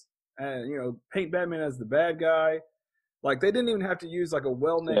this? And paint Batman as the bad guy. Like, they didn't even have to use like a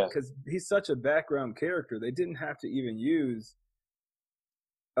well-named, because he's such a background character. They didn't have to even use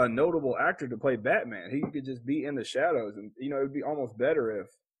a notable actor to play Batman. He could just be in the shadows, and it would be almost better if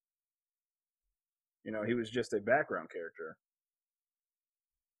he was just a background character.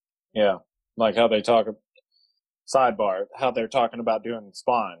 Yeah, like how they talk. Sidebar: how they're talking about doing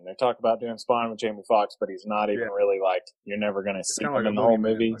Spawn. They talk about doing Spawn with Jamie Foxx, but he's not even really like you're never going to see him in the whole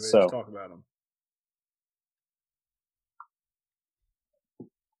movie. Like they just talk about him.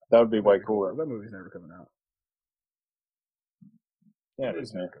 That would be way cooler. That movie's never coming out. Yeah, it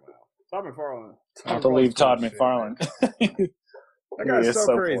is never coming out. Todd McFarlane. I believe Todd McFarlane. That guy's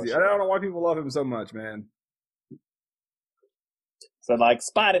so crazy. I don't know why people love him so much, man. So, like,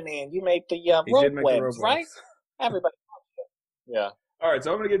 Spider-Man, you make the rope webs, right? Everybody. Yeah. All right,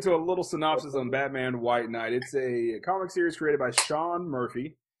 so I'm going to get to a little synopsis on Batman White Knight. It's a comic series created by Sean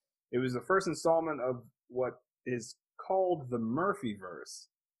Murphy. It was the first installment of what is called the Murphyverse,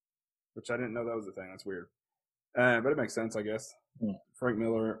 which I didn't know that was a thing. That's weird. But it makes sense, I guess. Frank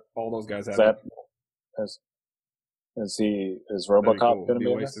Miller, all those guys have it. Is RoboCop going to be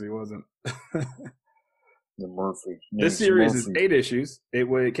wasted? He wasn't. The Murphy. This series is 8 issues.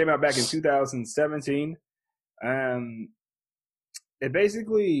 It came out back in 2017. It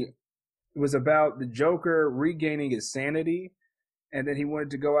basically was about the Joker regaining his sanity, and then he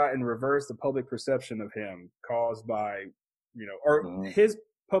wanted to go out and reverse the public perception of him caused by, his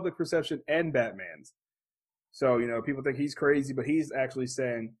public perception and Batman's. So, people think he's crazy, but he's actually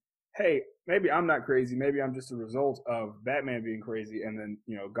saying, hey, maybe I'm not crazy. Maybe I'm just a result of Batman being crazy and then,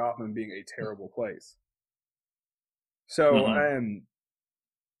 Gotham being a terrible place. So,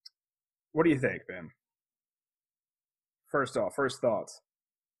 what do you think, Ben? First thoughts. First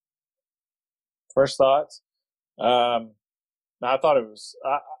thoughts? I thought it was,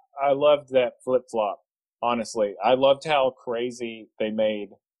 I loved that flip-flop, honestly. I loved how crazy they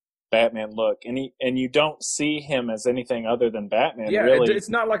made Batman look, and you don't see him as anything other than Batman. Yeah, really. It's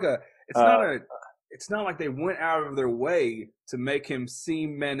not like it's not like they went out of their way to make him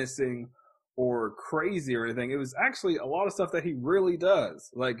seem menacing or crazy or anything. It was actually a lot of stuff that he really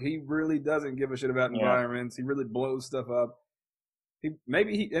does. Like, he really doesn't give a shit about environments. He really blows stuff up.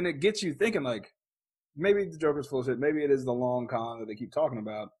 And it gets you thinking, like, maybe the Joker's full of shit. Maybe it is the long con that they keep talking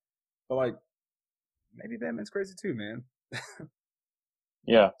about. But, like, maybe Batman's crazy too, man.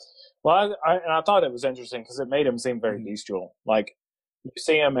 Yeah. Well, I thought it was interesting because it made him seem very bestial. Like, you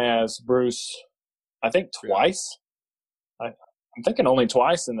see him as Bruce, I think twice. I'm thinking only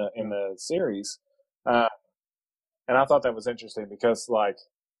twice in the series. And I thought that was interesting because, like,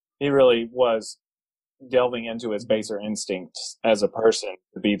 he really was delving into his baser instincts as a person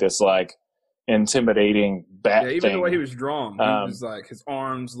to be this, like, intimidating bat thing. Even the way he was drawn. He was, like, his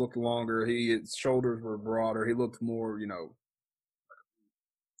arms looked longer. His shoulders were broader. He looked more,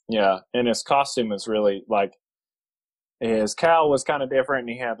 Yeah, and his costume was really, like, his cowl was kind of different, and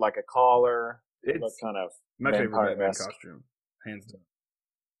he had, like, a collar. It looked kind of my favorite Batman costume, hands down.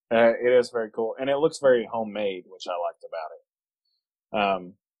 It is very cool, and it looks very homemade, which I liked about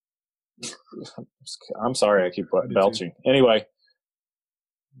it. I'm sorry I keep belching. Anyway,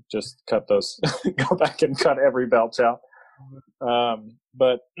 just cut those. Go back and cut every belch out.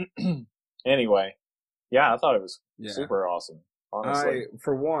 But anyway, yeah, I thought it was super awesome. Honestly,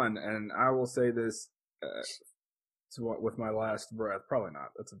 for one, and I will say this with my last breath, probably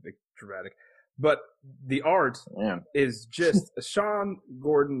not. That's a bit dramatic. But the art is just Sean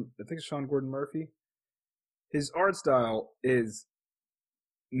Gordon. I think it's Sean Gordon Murphy. His art style is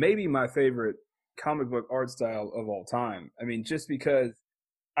maybe my favorite comic book art style of all time. I mean, just because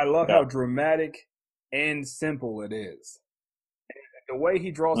I love how dramatic and simple it is. The way he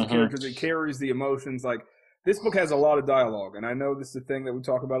draws the characters, it carries the emotions. Like, this book has a lot of dialogue, and I know this is a thing that we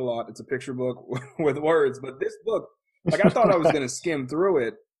talk about a lot. It's a picture book with words, but this book, like, I thought I was going to skim through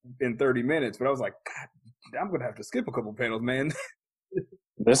it in 30 minutes, but I was like, God, I'm going to have to skip a couple panels, man.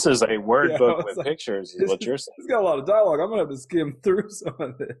 This is a word book with pictures, is what you're saying. It's got a lot of dialogue. I'm going to have to skim through some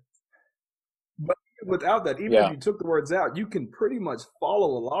of this. But without that, even if you took the words out, you can pretty much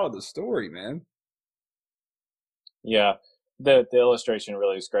follow a lot of the story, man. Yeah. The illustration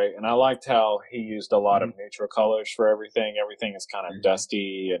really is great, and I liked how he used a lot of neutral colors for everything. Everything is kind of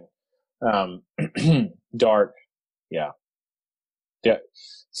dusty and dark. Yeah.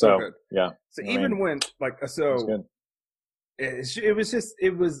 So yeah. So even when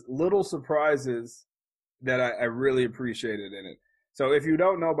it was little surprises that I really appreciated in it. So if you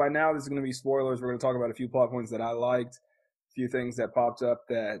don't know by now, this is going to be spoilers. We're going to talk about a few plot points that I liked, a few things that popped up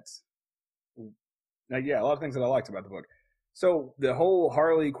a lot of things that I liked about the book. So the whole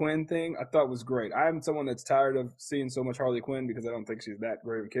Harley Quinn thing I thought was great. I'm someone that's tired of seeing so much Harley Quinn because I don't think she's that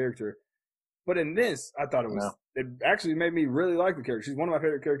great of a character. But in this, I thought it actually made me really like the character. She's one of my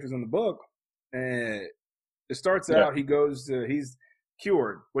favorite characters in the book. And it starts out, he's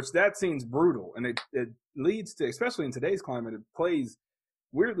cured, which that scene's brutal. And it leads to, especially in today's climate, it plays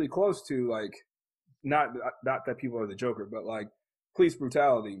weirdly close to like not that people are the Joker, but like police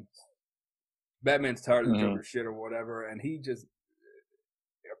brutality. Batman's tired of the Joker shit or whatever, and he just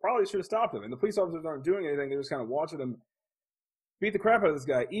probably should have stopped him. And the police officers aren't doing anything; they're just kind of watching him beat the crap out of this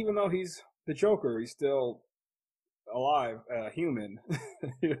guy, even though he's the Joker. He's still alive, human.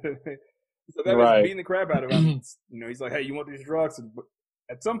 You know what I mean? So Batman's beating the crap out of him. You know, he's like, "Hey, you want these drugs?" And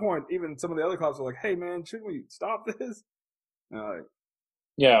at some point, even some of the other cops are like, "Hey, man, shouldn't we stop this?"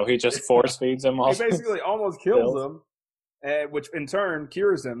 Yeah, he just force feeds him. He basically almost kills him, and which in turn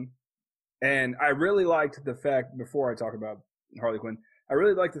cures him. And I really liked the fact, before I talk about Harley Quinn, I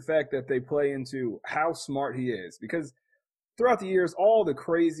really liked the fact that they play into how smart he is, because throughout the years, all the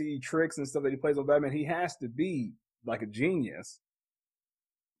crazy tricks and stuff that he plays on Batman, he has to be like a genius.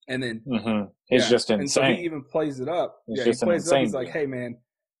 And then he's just insane. And so he even plays it up. He plays it up. He's like, "Hey, man,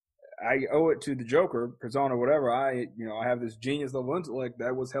 I owe it to the Joker, persona, whatever. I have this genius level intellect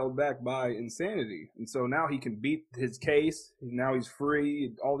that was held back by insanity, and so now he can beat his case. Now he's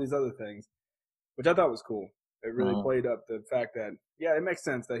free. All these other things, which I thought was cool. It really played up the fact that it makes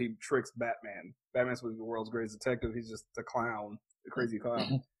sense that he tricks Batman. Batman's supposed to be the world's greatest detective. He's just a clown, a crazy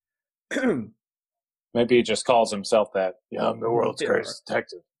clown. Maybe he just calls himself that. Yeah, I'm the world's greatest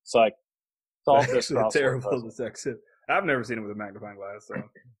detective. It's like solve this a terrible detective. I've never seen him with a magnifying glass. So.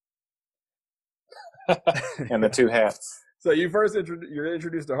 And the two hats. So you're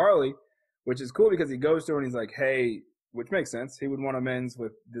introduced to Harley, which is cool because he goes to her and he's like, "Hey," which makes sense. He would want amends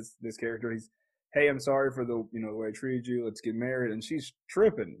with this character. He's, "Hey, I'm sorry for the the way I treated you. Let's get married." And she's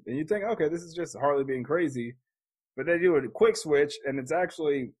tripping, and you think, okay, this is just Harley being crazy, but they do a quick switch, and it's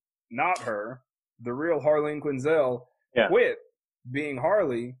actually not her. The real Harleen Quinzel quit being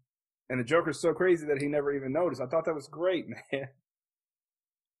Harley, and the Joker's so crazy that he never even noticed. I thought that was great, man.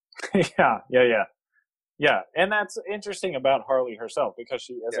 Yeah, and that's interesting about Harley herself because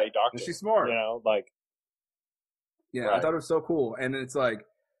she is a doctor. And she's smart. Right. I thought it was so cool. And it's like,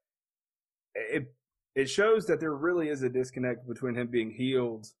 it shows that there really is a disconnect between him being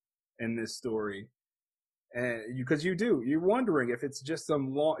healed in this story. And because you're wondering if it's just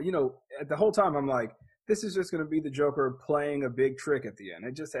some long, the whole time I'm like, this is just going to be the Joker playing a big trick at the end.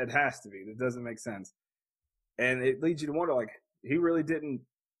 It has to be. It doesn't make sense. And it leads you to wonder, like, he really didn't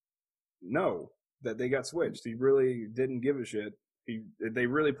know that they got switched. He really didn't give a shit. They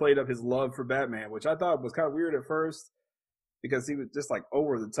really played up his love for Batman, which I thought was kind of weird at first because he was just like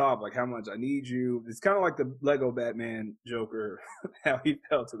over the top, like how much I need you. It's kind of like the Lego Batman Joker, how he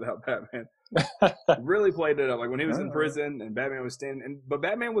felt about Batman. Really played it up, like when he was in prison and Batman was standing, but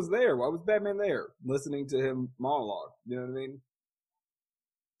Batman was there. Why was Batman there, listening to him monologue? You know what I mean?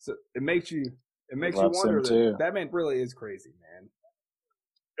 So it makes you wonder that Batman really is crazy, man.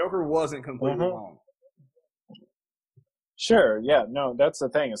 Joker wasn't completely wrong. Sure, yeah, no, that's the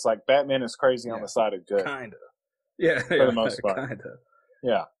thing. It's like Batman is crazy on the side of good. Kinda. Yeah, for the most part. Kinda.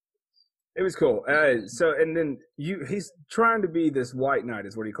 Yeah. It was cool. So, and then he's trying to be this White Knight,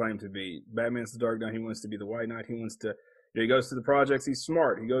 is what he claimed to be. Batman's the Dark Knight. He wants to be the White Knight. He wants to. He goes to the projects. He's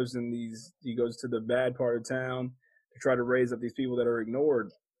smart. He goes to the bad part of town to try to raise up these people that are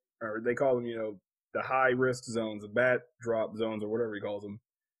ignored, or they call them, the high risk zones, the bat drop zones, or whatever he calls them.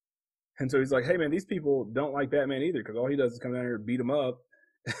 And so he's like, "Hey, man, these people don't like Batman either because all he does is come down here and beat them up.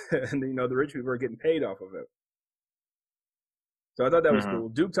 And, the rich people are getting paid off of it." So I thought that was cool.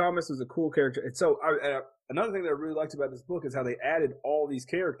 Duke Thomas was a cool character. And so another thing that I really liked about this book is how they added all these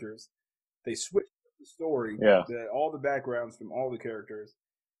characters. They switched the story, all the backgrounds from all the characters.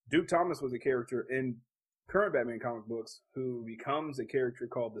 Duke Thomas was a character in current Batman comic books who becomes a character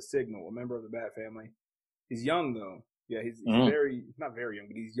called the Signal, a member of the Bat family. He's young, though. Yeah, he's not very young,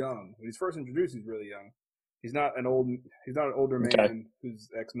 but he's young. When he's first introduced, he's really young. He's not an older man who's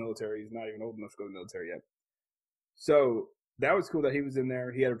ex-military. He's not even old enough to go to the military yet. So that was cool that he was in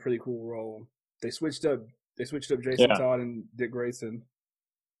there. He had a pretty cool role. They switched up Jason Todd and Dick Grayson.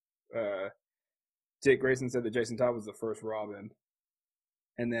 Dick Grayson said that Jason Todd was the first Robin,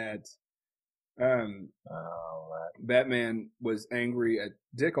 and that Batman was angry at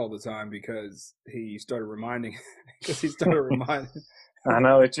Dick all the time because he started reminding. I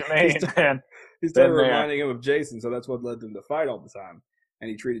know what you mean, man. He started reminding him of Jason, so that's what led them to fight all the time. And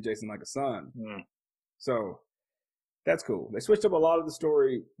he treated Jason like a son. So that's cool. They switched up a lot of the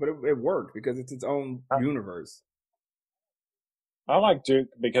story, but it worked because it's its own universe. I like Duke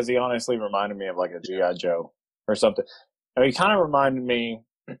because he honestly reminded me of like a G.I. Joe or something. I mean, he kind of reminded me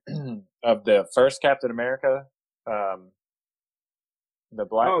of the first Captain America, the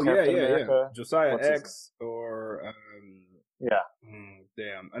Black Captain America. Josiah X or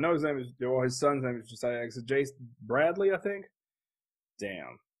damn. I know his name is. Well, his son's name is Josiah X. Jace Bradley, I think.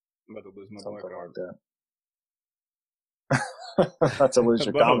 Damn. I'm about to lose my Something black card. Like that. That's a lose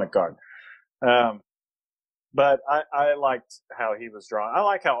your comic card. But I liked how he was drawn. I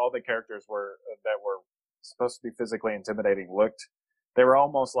like how all the characters that were supposed to be physically intimidating looked. They were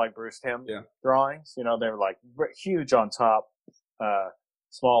almost like Bruce Timm drawings. You know, they were like huge on top,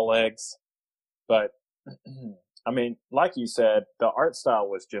 small legs. But, I mean, like you said, the art style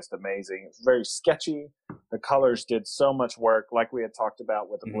was just amazing. It was very sketchy. The colors did so much work, like we had talked about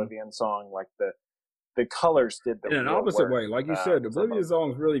with Oblivion Song. Like the colors did the in an opposite way. Like you said, Oblivion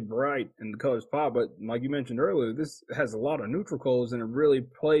Song is really bright and the colors pop, but like you mentioned earlier, this has a lot of neutral colors and it really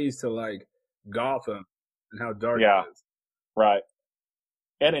plays to like Gotham and how dark it is. Right.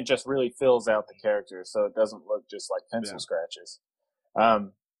 And it just really fills out the characters so it doesn't look just like pencil scratches.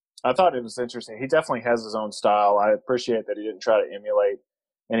 I thought it was interesting. He definitely has his own style. I appreciate that he didn't try to emulate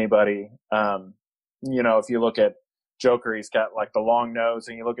anybody. You know, if you look at Joker, he's got like the long nose,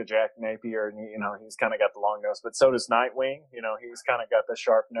 and you look at Jack Napier, and you know he's kind of got the long nose. But so does Nightwing. You know, he's kind of got the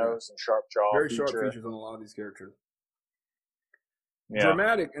sharp nose and sharp jaw. Very sharp features on a lot of these characters. Yeah.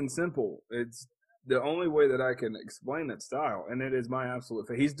 Dramatic and simple. It's the only way that I can explain that style, and it is my absolute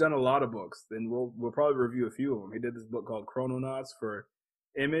favorite. He's done a lot of books, and we'll probably review a few of them. He did this book called Chrononauts for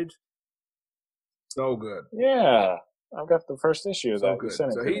Image. So good. Yeah. I've got the first issue of that. Good. So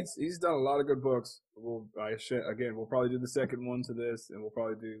he's done a lot of good books. We'll probably do the second one to this, and we'll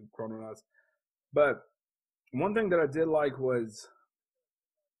probably do Chrononauts. But one thing that I did like was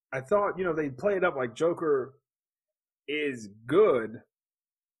I thought, you know, they play it up like Joker is good,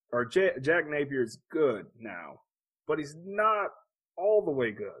 or Jack Napier's good now, but he's not all the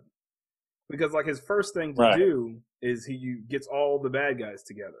way good. Because like his first thing to do is he gets all the bad guys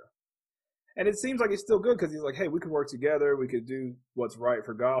together. And it seems like he's still good because he's like, hey, we could work together. We could do what's right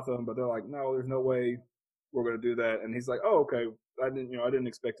for Gotham. But they're like, no, there's no way we're going to do that. And he's like, oh, okay. I didn't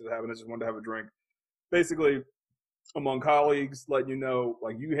expect it to happen. I just wanted to have a drink. Basically, among colleagues, letting you know,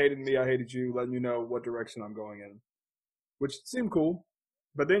 like, you hated me, I hated you, letting you know what direction I'm going in. Which seemed cool.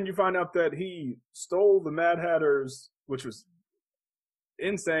 But then you find out that he stole the Mad Hatter's, which was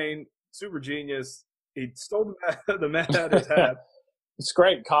insane, super genius. He stole the Mad Hatter's hat. It's a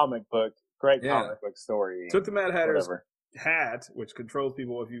great comic book. Great comic book story. Took the Mad Hatter's hat, which controls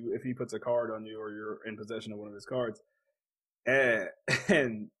people if he puts a card on you or you're in possession of one of his cards, and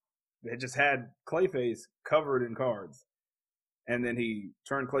they just had Clayface covered in cards. And then he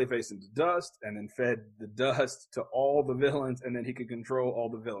turned Clayface into dust and then fed the dust to all the villains, and then he could control all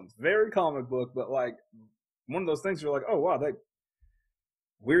the villains. Very comic book, but like one of those things you're like, oh wow, that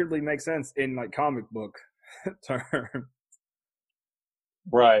weirdly makes sense in like comic book terms.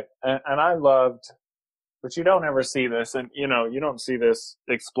 Right. And I loved, but you don't ever see this, and you know, you don't see this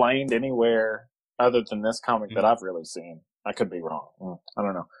explained anywhere other than this comic that I've really seen. I could be wrong. I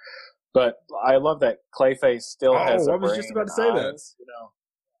don't know. But I love that Clayface still has a brain. I was just about to say that. You know?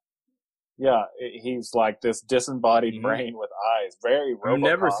 Yeah, he's like this disembodied brain with eyes. Very RoboCop. I've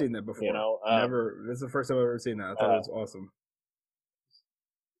never seen that before. You know, never. This is the first time I've ever seen that. I thought it was awesome.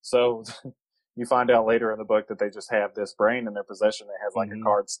 So you find out later in the book that they just have this brain in their possession that has like a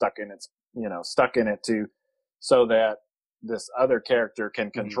card stuck in it so that this other character can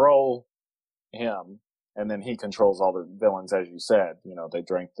control him, and then he controls all the villains, as you said. You know, they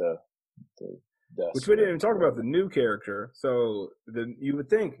drink the dust. Which we didn't even talk about the new character. So you would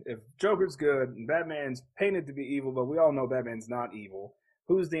think if Joker's good and Batman's painted to be evil, but we all know Batman's not evil.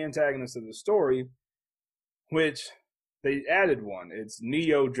 Who's the antagonist of the story? Which they added one. It's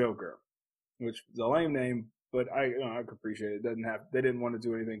Neo Joker, which is a lame name, but I could appreciate it. They didn't want to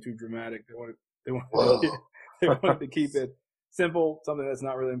do anything too dramatic. They wanted to keep it simple, something that's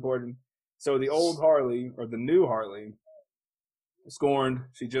not really important. So the old Harley, or the new Harley, scorned.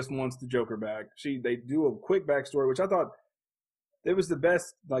 She just wants the Joker back. They do a quick backstory, which I thought it was the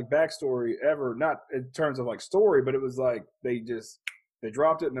best like backstory ever. Not in terms of like story, but it was like they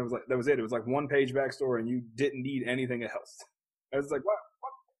dropped it, and that was it. It was like 1-page backstory, and you didn't need anything else. I was like, wow.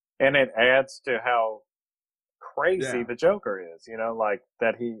 And it adds to how crazy the Joker is. You know, like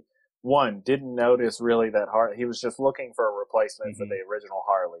that he didn't notice really that he was just looking for a replacement for the original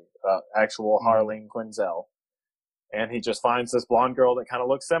Harley, actual Harleen Quinzel. And he just finds this blonde girl that kind of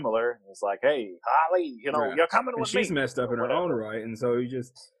looks similar. And he's like, hey, Harley, you're coming with me. She's messed up in her own right. And so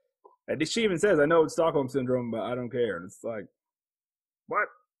she even says, I know it's Stockholm Syndrome, but I don't care. And it's like, what?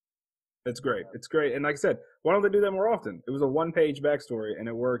 It's great. It's great. And like I said, why don't they do that more often? It was a 1-page backstory, and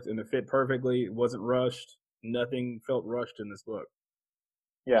it worked, and it fit perfectly. It wasn't rushed. Nothing felt rushed in this book.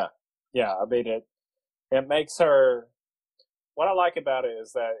 Yeah. Yeah, I mean, it makes her... What I like about it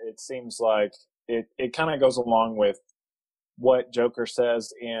is that it seems like it kind of goes along with what Joker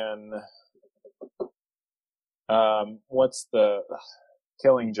says in what's the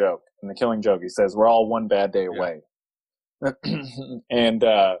Killing Joke? In the Killing Joke, he says, "We're all one bad day away," and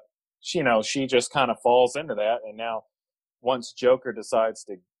she just kind of falls into that. And now, once Joker decides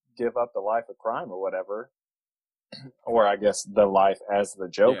to give up the life of crime or whatever, or I guess the life as the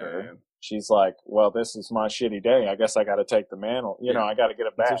Joker, she's like, "Well, this is my shitty day. I guess I got to take the mantle. I got to get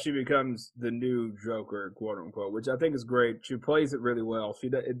it back." So she becomes the new Joker, quote unquote, which I think is great. She plays it really well.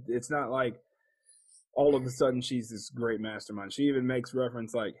 It's not like all of a sudden she's this great mastermind. She even makes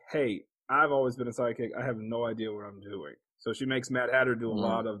reference like, "Hey, I've always been a sidekick. I have no idea what I'm doing." So she makes Mad Hatter do a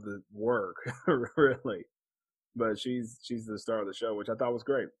lot of the work, really. But she's the star of the show, which I thought was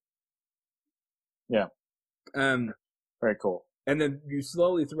great. Yeah. Very cool. And then you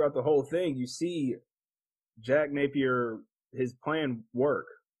slowly throughout the whole thing, you see Jack Napier, his plan work.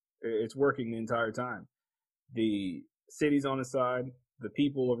 It's working the entire time. The city's on his side. The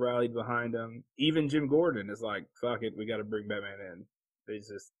people have rallied behind him. Even Jim Gordon is like, "Fuck it, we got to bring Batman in." It's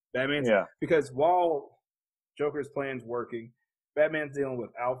just Batman's because while Joker's plan's working, Batman's dealing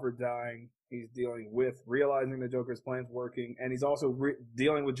with Alfred dying. He's dealing with realizing the Joker's plan's working, and he's also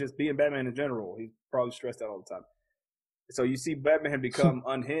dealing with just being Batman in general. He's probably stressed out all the time. So you see Batman become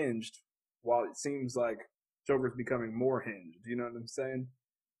unhinged, while it seems like Joker's becoming more hinged. You know what I'm saying?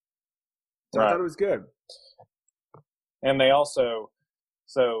 So I thought it was good. And they also,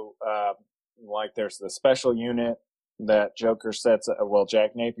 there's the special unit that Joker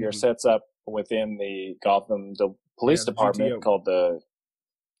Jack Napier sets up within the Gotham Police Department GTO. Called the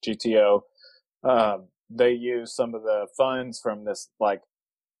GTO. They use some of the funds from this,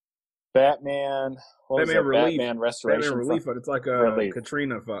 Batman Relief. Batman Restoration Batman Relief Fund. It's like a Relief.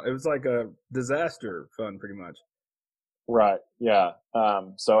 Katrina fund. It was like a disaster fund, pretty much. Right. Yeah.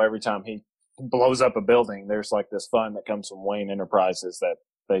 So every time he blows up a building, there's this fund that comes from Wayne Enterprises that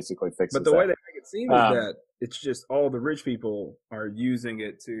basically fixes it. But the way they make it seem is that it's just all the rich people are using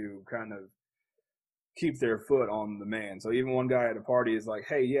it to kind of keep their foot on the man. So even one guy at a party is like,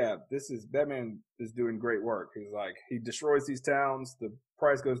 "Hey, yeah, Batman is doing great work." He's like, he destroys these towns, the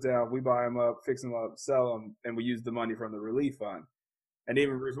price goes down, we buy them up, fix them up, sell them, and we use the money from the relief fund. And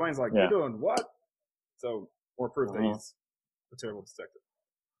even Bruce Wayne's like, "You're doing what?" So more proof that he's a terrible detective.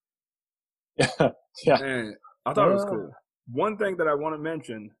 And I thought it was cool. One thing that I want to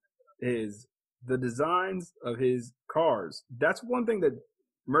mention is the designs of his cars. That's one thing that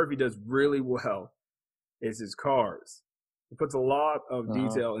Murphy does really well. Is his cars. He puts a lot of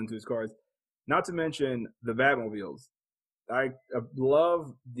detail into his cars. Not to mention the Batmobiles. I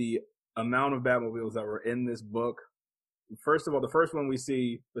love the amount of Batmobiles that were in this book. First of all, the first one we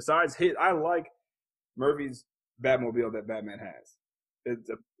see, besides I like Murphy's Batmobile that Batman has. It's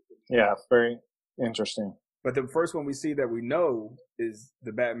very interesting. But the first one we see that we know is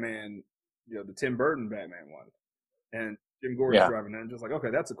the Batman, the Tim Burton Batman one. And Jim Gordon's driving in, just like, okay,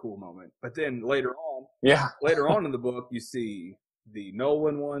 that's a cool moment. But then later on in the book, you see the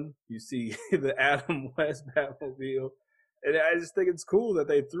Nolan one, you see the Adam West Batmobile, and I just think it's cool that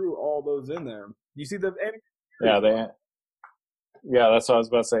they threw all those in there. You see the that's what I was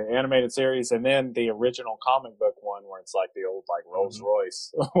about to say, animated series, and then the original comic book one where it's the old Rolls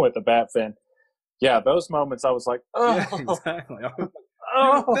Royce with the bat fin. Yeah, those moments I was like, oh, yeah, exactly.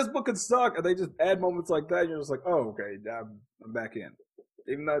 This book could suck, and they just add moments like that, and you're just like, oh, okay, I'm back in,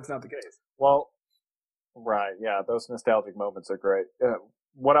 even though it's not the case. Well, right, yeah, those nostalgic moments are great.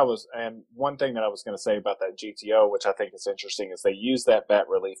 One thing that I was going to say about that GTO, which I think is interesting, is they use that Bat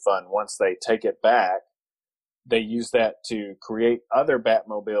Relief Fund. Once they take it back, they use that to create other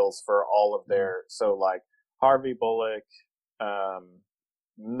Batmobiles for all of their, Harvey Bullock,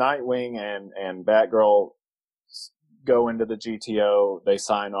 Nightwing, and Batgirl go into the GTO. They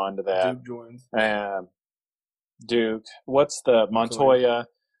sign on to that. Duke joins. Duke. What's the Montoya?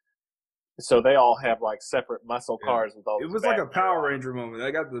 So they all have separate muscle cars with all. It was like a Power Ranger moment. I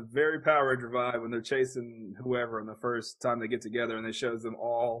got the very Power Ranger vibe when they're chasing whoever in the first time they get together, and they shows them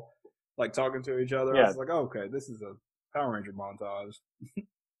all talking to each other. I was like, oh, okay, this is a Power Ranger montage.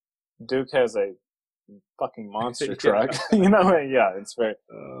 Duke has a fucking monster truck. It's very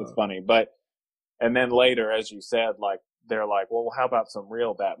it's funny, but. And then later, as you said, they're like, well, how about some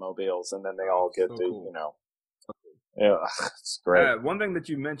real Batmobiles? And then they all get it's great. One thing that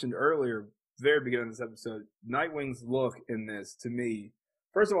you mentioned earlier, very beginning of this episode, Nightwing's look in this, to me,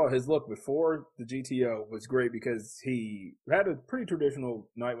 first of all, his look before the GTO was great because he had a pretty traditional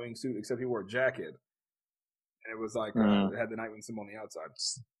Nightwing suit, except he wore a jacket. And it was it had the Nightwing symbol on the outside.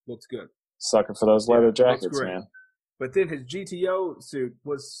 Looks good. Sucker for those leather jackets, man. But then his GTO suit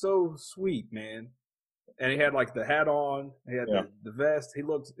was so sweet, man. And he had like the hat on. He had Yeah. the vest. It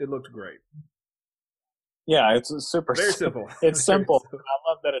looked great. Yeah, it's super Very simple. It's simple. I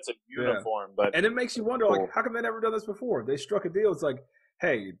love that it's a uniform, but and it makes you wonder, like, how come they never done this before? They struck a deal. It's like,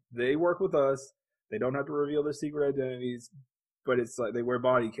 hey, they work with us. They don't have to reveal their secret identities, but it's like they wear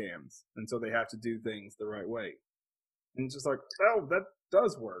body cams, and so they have to do things the right way. And it's just like, oh, that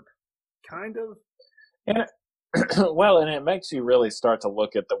does work, kind of. And well, and it makes you really start to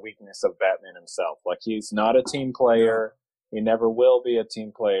look at the weakness of Batman himself. Like, he's not a team player. He never will be a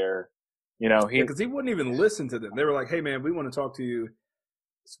team player. You know, because he wouldn't even listen to them. They were like, "Hey, man, we want to talk to you."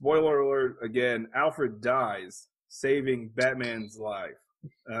 Spoiler alert again: Alfred dies, saving Batman's life.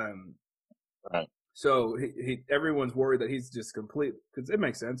 Right. So everyone's worried that he's just complete, because it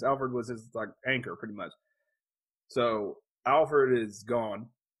makes sense. Alfred was his like anchor, pretty much. So Alfred is gone,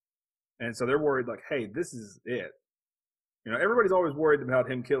 and so they're worried, like, "Hey, this is it." You know, everybody's always worried about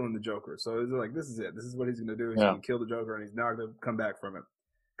him killing the Joker. So it's like, this is it. This is what he's going to do. He's going to kill the Joker, and he's not going to come back from it.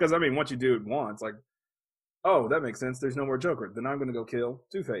 Because, I mean, once you do it once, like, oh, that makes sense. There's no more Joker. Then I'm going to go kill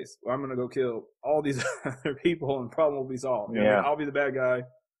Two-Face. Or I'm going to go kill all these other people, and the problem will be solved. You know, I'll be the bad guy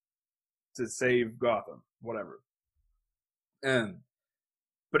to save Gotham, whatever.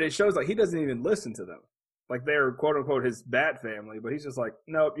 But it shows, like, he doesn't even listen to them. Like, they're, quote-unquote, his Bat family, but he's just like,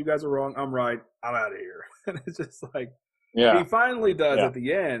 nope, you guys are wrong. I'm right. I'm out of here. And it's just like, he finally does at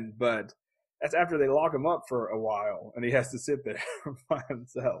the end, but that's after they lock him up for a while, and he has to sit there by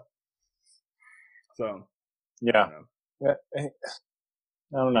himself. So, I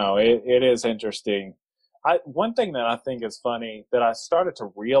don't know. It is interesting. One thing that I think is funny that I started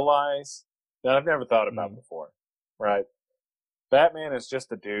to realize that I've never thought about before, right? Batman is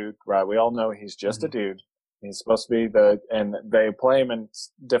just a dude, right? We all know he's just a dude. He's supposed to be and they play him in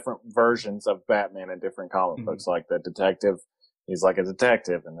different versions of Batman in different comic books, like the detective. He's like a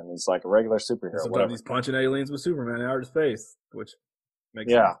detective, and then he's like a regular superhero. Sometimes he's punching aliens with Superman in outer space, which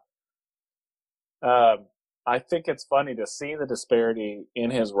makes sense. I think it's funny to see the disparity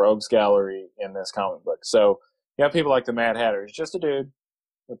in his rogues gallery in this comic book. So you have people like the Mad Hatter. He's just a dude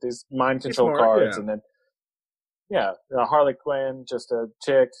with these mind control cards, and then Harley Quinn, just a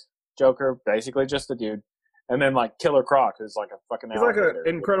chick. Joker, basically just a dude. And then, like, Killer Croc, who's like a fucking alligator. He's like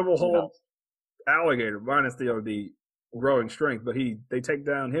an incredible whole alligator, minus the growing strength. But they take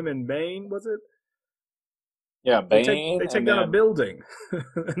down him and Bane, was it? Yeah, Bane. They take down a building,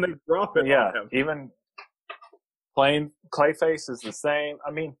 and they drop it on him. Even Clayface is the same.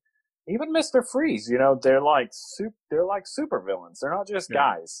 I mean, even Mr. Freeze, you know, they're like super villains. They're not just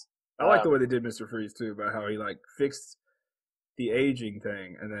guys. I like the way they did Mr. Freeze, too, about how he, like, fixed the aging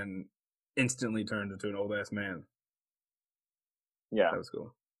thing and then instantly turned into an old-ass man. Yeah. That was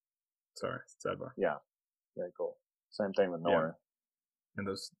cool. Sorry, sidebar. Yeah, very cool. Same thing with Nora. And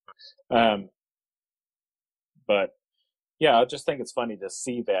those... But, yeah, I just think it's funny to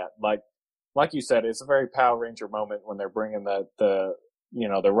see that. Like you said, it's a very Power Ranger moment when they're bringing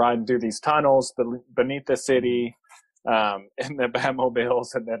they're riding through these tunnels beneath the city, and the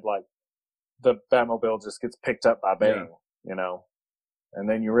Batmobiles, and then, like, the Batmobile just gets picked up by Bane, you know? And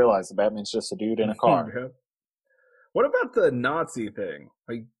then you realize the Batman's just a dude in a car. What about the Nazi thing?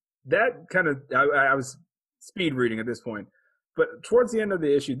 Like, that kind of... I was speed reading at this point. But towards the end of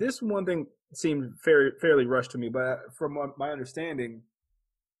the issue, this one thing seemed fairly rushed to me. But from my understanding,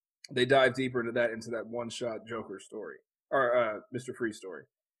 they dive deeper into that one-shot Joker story. Or Mr. Freeze story.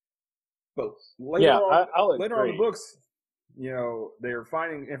 But later on in the books, you know, they're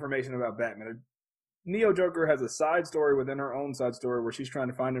finding information about Batman. Neo Joker has a side story within her own side story where she's trying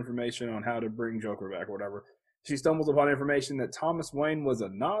to find information on how to bring Joker back or whatever. She stumbles upon information that Thomas Wayne was a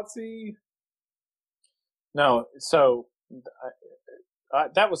Nazi. No, so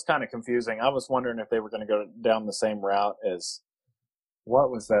that was kind of confusing. I was wondering if they were going to go down the same route as,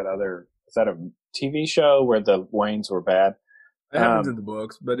 what was that other, is that a TV show where the Waynes were bad? It happens in the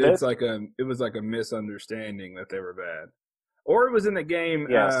books, but it was like a misunderstanding that they were bad. Or it was in the game,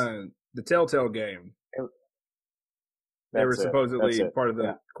 the Telltale game. They were supposedly part of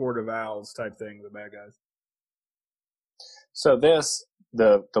the Court of Owls type thing, the bad guys. So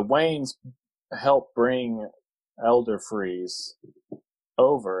the Waynes helped bring Elder Freeze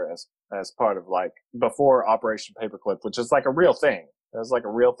over as part of, like, before Operation Paperclip, which is like a real thing. It was like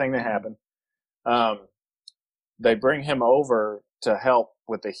a real thing that happened. They bring him over to help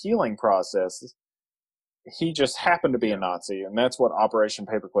with the healing process. He just happened to be a Nazi, and that's what Operation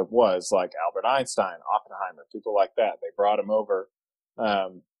Paperclip was. Like Albert Einstein, Oppenheimer, people like that. They brought him over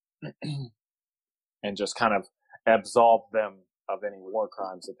and just kind of absolved them of any war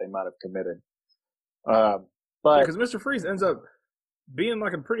crimes that they might have committed. But because Mr. Freeze ends up being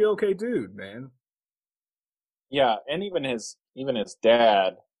like a pretty okay dude, man. Yeah, and even his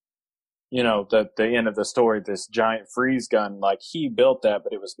dad, you know, the end of the story, this giant freeze gun, like he built that,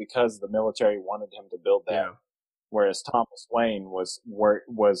 but it was because the military wanted him to build that. Yeah. Whereas Thomas Wayne was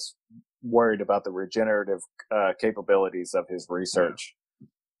worried about the regenerative capabilities of his research,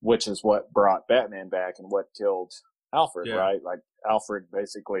 which is what brought Batman back and what killed Alfred, right? Like Alfred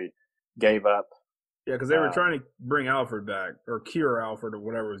basically gave up. Yeah, because they were trying to bring Alfred back or cure Alfred or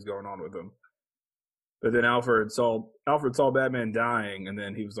whatever was going on with him. But then Alfred saw Batman dying, and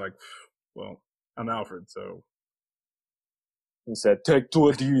then he was like, "Well, I'm Alfred, so." He said, "Take 2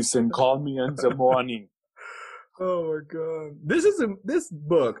 of these and call me in the morning." Oh my god! This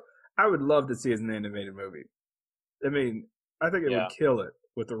book I would love to see as an animated movie. I mean, I think it would kill it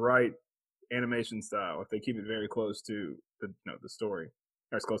with the right animation style if they keep it very close to the story,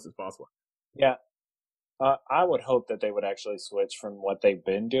 or as close as possible. Yeah. I would hope that they would actually switch from what they've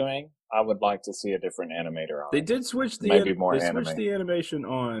been doing. I would like to see a different animator on. They did switch the switched the animation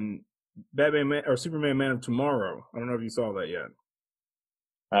on Batman or Superman Man of Tomorrow. I don't know if you saw that yet.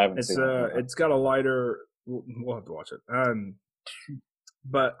 I haven't seen it. It's got a lighter. We'll have to watch it.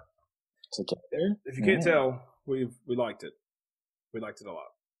 But if you can't tell, we liked it. We liked it a lot.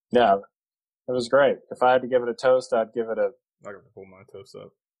 Yeah, it was great. If I had to give it a toast, I'd give it a. I got to pull my toast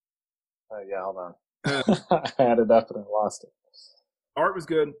up. Yeah, hold on. I had it up and I lost it. Art was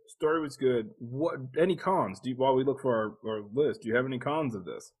good. Story was good. What? Any cons? While we look for our list, do you have any cons of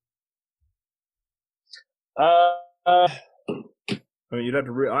this? I mean, you'd have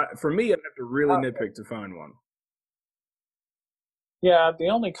to. For me, I'd have to really nitpick to find one. Yeah, the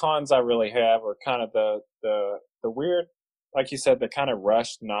only cons I really have are kind of the weird, like you said, the kind of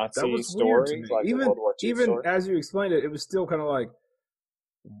rushed Nazi stories, like the World War II story. As you explained it, it was still kind of like,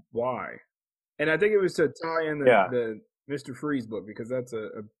 why? And I think it was to tie in the Mr. Freeze book, because that's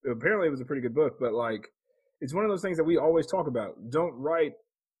apparently it was a pretty good book, but like it's one of those things that we always talk about. Don't write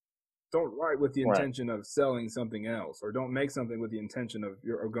with the intention of selling something else, or don't make something with the intention of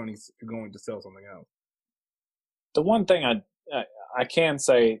you're going to sell something else. The one thing I can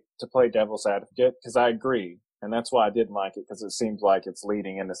say to play devil's advocate, because I agree, and that's why I didn't like it, because it seems like it's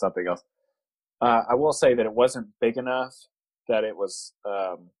leading into something else. I will say that it wasn't big enough that it was.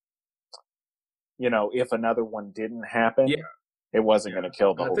 If another one didn't happen, it wasn't going to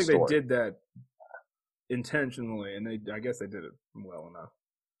kill the whole story. I think they did that intentionally, and I guess they did it well enough.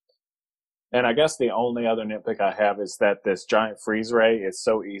 And I guess the only other nitpick I have is that this giant freeze ray is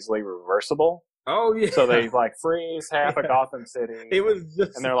so easily reversible. Oh, yeah. So they freeze half of Gotham City. It was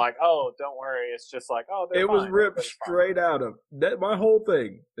just, and they're like, "Oh, don't worry." It's just like, "Oh, they're fine. It was ripped straight out of that. My whole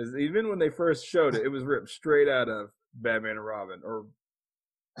thing is, even when they first showed it, it was ripped straight out of Batman and Robin, or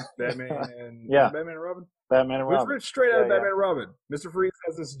Batman and Batman and Robin. Batman and Robin. It was ripped straight out of Batman and Robin. Mr. Freeze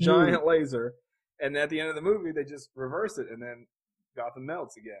has this giant laser, and at the end of the movie, they just reverse it, and then Gotham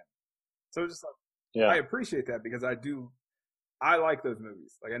melts again. So it's just like, I appreciate that, because I like those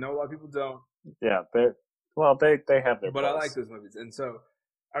movies. Like, I know a lot of people don't. Yeah, they have their. But I like those movies, and so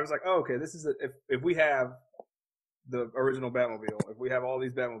I was like, oh, okay, this is if we have the original Batmobile, if we have all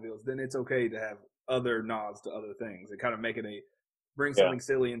these Batmobiles, then it's okay to have other nods to other things and kind of make it bring something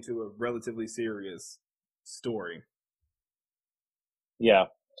silly into a relatively serious story. Yeah.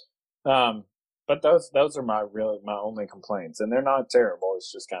 But those are my only complaints, and they're not terrible.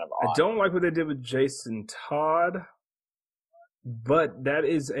 It's just kind of odd. I don't like what they did with Jason Todd, but that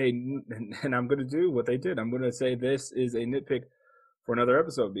is and I'm going to do what they did. I'm going to say this is a nitpick for another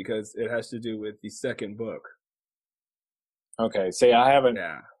episode, because it has to do with the second book. Okay, see, I haven't.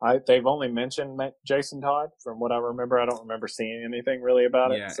 Yeah. They've only mentioned Jason Todd from what I remember. I don't remember seeing anything really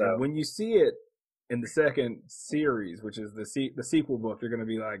about it. Yeah, so. And when you see it in the second series, which is the sequel book, you're going to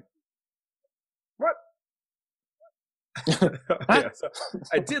be like, what? Yeah, so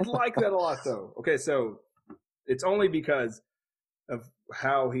I did like that a lot, though. Okay, so it's only because of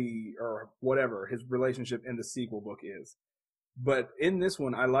how his relationship in the sequel book is. But in this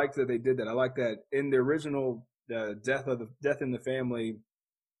one, I liked that they did that. I like that in the original Death in the Family,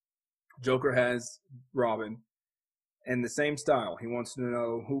 Joker has Robin, and the same style. He wants to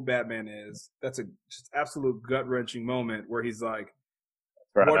know who Batman is. That's a just absolute gut-wrenching moment where he's like,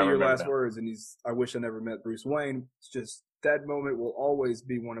 what are your last words? And I wish I never met Bruce Wayne. It's just, that moment will always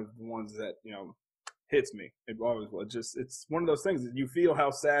be one of the ones that, hits me. It always will. It's one of those things that you feel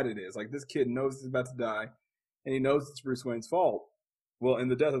how sad it is. Like, this kid knows he's about to die, and he knows it's Bruce Wayne's fault. Well, in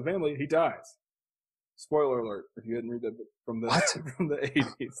the Death of the Family, he dies. Spoiler alert, if you hadn't read that from the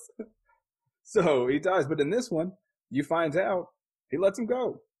 80s. So he dies, but in this one, you find out he lets him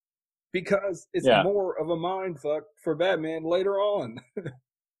go, because it's more of a mind fuck for Batman later on.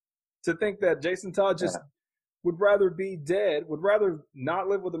 To think that Jason Todd just would rather be dead, would rather not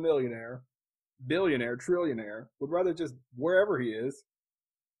live with a millionaire, billionaire, trillionaire, would rather just wherever he is,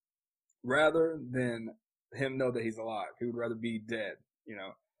 rather than him know that he's alive. He would rather be dead, you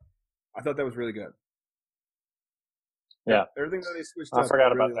know. I thought that was really good. Yeah. Everything that they switched I up,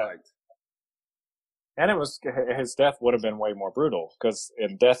 forgot I really about that. liked. And his death would have been way more brutal, because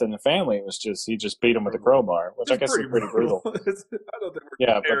in Death in the Family, it was just, he just beat him with a crowbar, which I guess is pretty brutal.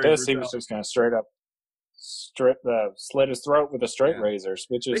 Yeah, but this, he was just kind of straight up slit his throat with the straight razors,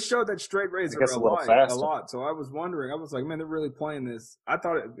 which is, they showed that straight razor a lot. So I was wondering, I was like, man, they're really playing this. I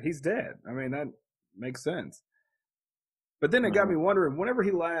thought he's dead. I mean, that makes sense. But then it got me wondering, whenever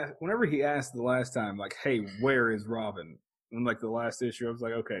he asked the last time, like, hey, where is Robin? In like the last issue, I was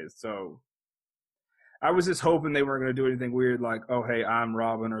like, okay, so I was just hoping they weren't going to do anything weird, like, oh, hey, I'm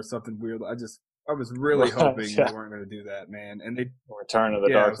Robin, or something weird. I was really hoping they weren't going to do that, man. And they Return of the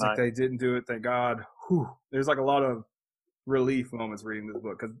Dark Knight. Like they didn't do it. Thank God. Whew. There's like a lot of relief moments reading this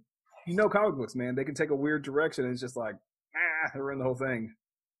book, because comic books, man, they can take a weird direction, and it's just like, they ruin the whole thing.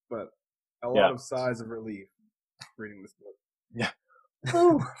 But a lot of sighs of relief reading this book. Yeah.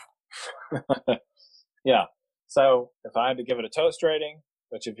 Yeah. So if I had to give it a toast rating,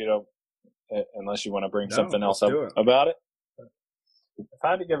 which if you don't, unless you want to bring something else up about it. If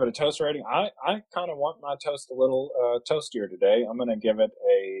I had to give it a toast rating, I kind of want my toast a little toastier today. I'm going to give it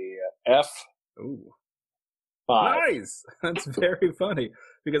a F. Ooh. 5. Nice. That's very funny,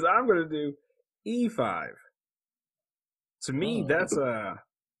 because I'm going to do E5. To me, that's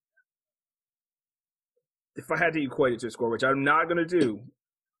if I had to equate it to a score, which I'm not going to do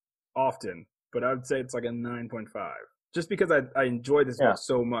often, but I would say it's like a 9.5. Just because I enjoy this book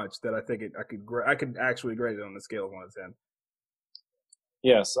so much that I think I could actually grade it on the scale of 1 to 10.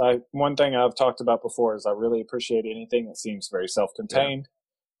 Yes, one thing I've talked about before is I really appreciate anything that seems very self-contained,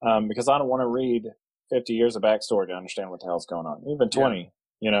 because I don't want to read 50 years of backstory to understand what the hell's going on, even 20,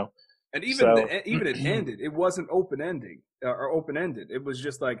 you know. And even it ended. It wasn't open-ended. It was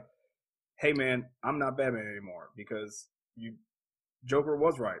just like, hey man, I'm not Batman anymore, because Joker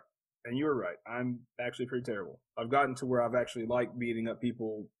was right. And you were right. I'm actually pretty terrible. I've gotten to where I've actually liked beating up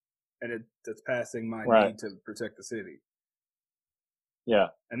people, and it's passing my need to protect the city. Yeah.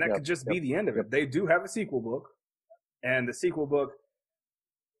 And that could just be the end of it. They do have a sequel book, and the sequel book,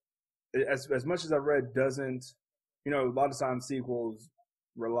 as much as I've read, doesn't, a lot of times sequels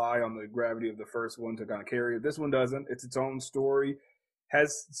rely on the gravity of the first one to kind of carry it. This one doesn't. It's its own story.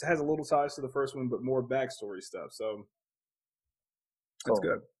 Has a little ties to the first one, but more backstory stuff. So that's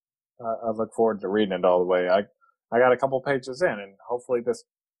good. I look forward to reading it all the way. I got a couple pages in, and hopefully this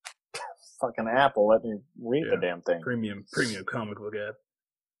fucking app will let me read the damn thing. Premium comic book app.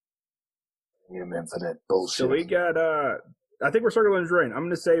 Premium infinite bullshit. So we got, I think we're circling the drain. I'm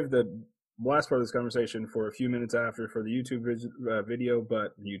going to save the last part of this conversation for a few minutes after for the YouTube video,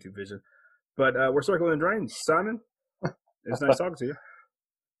 but we're circling the drain. Simon, it's nice talking to you.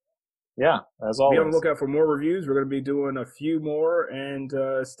 Yeah, as always. Be on the lookout for more reviews. We're going to be doing a few more, and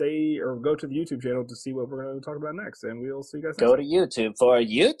go to the YouTube channel to see what we're going to talk about next. And we'll see you guys next time. Go to YouTube for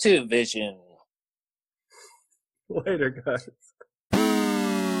YouTube vision. Later, guys.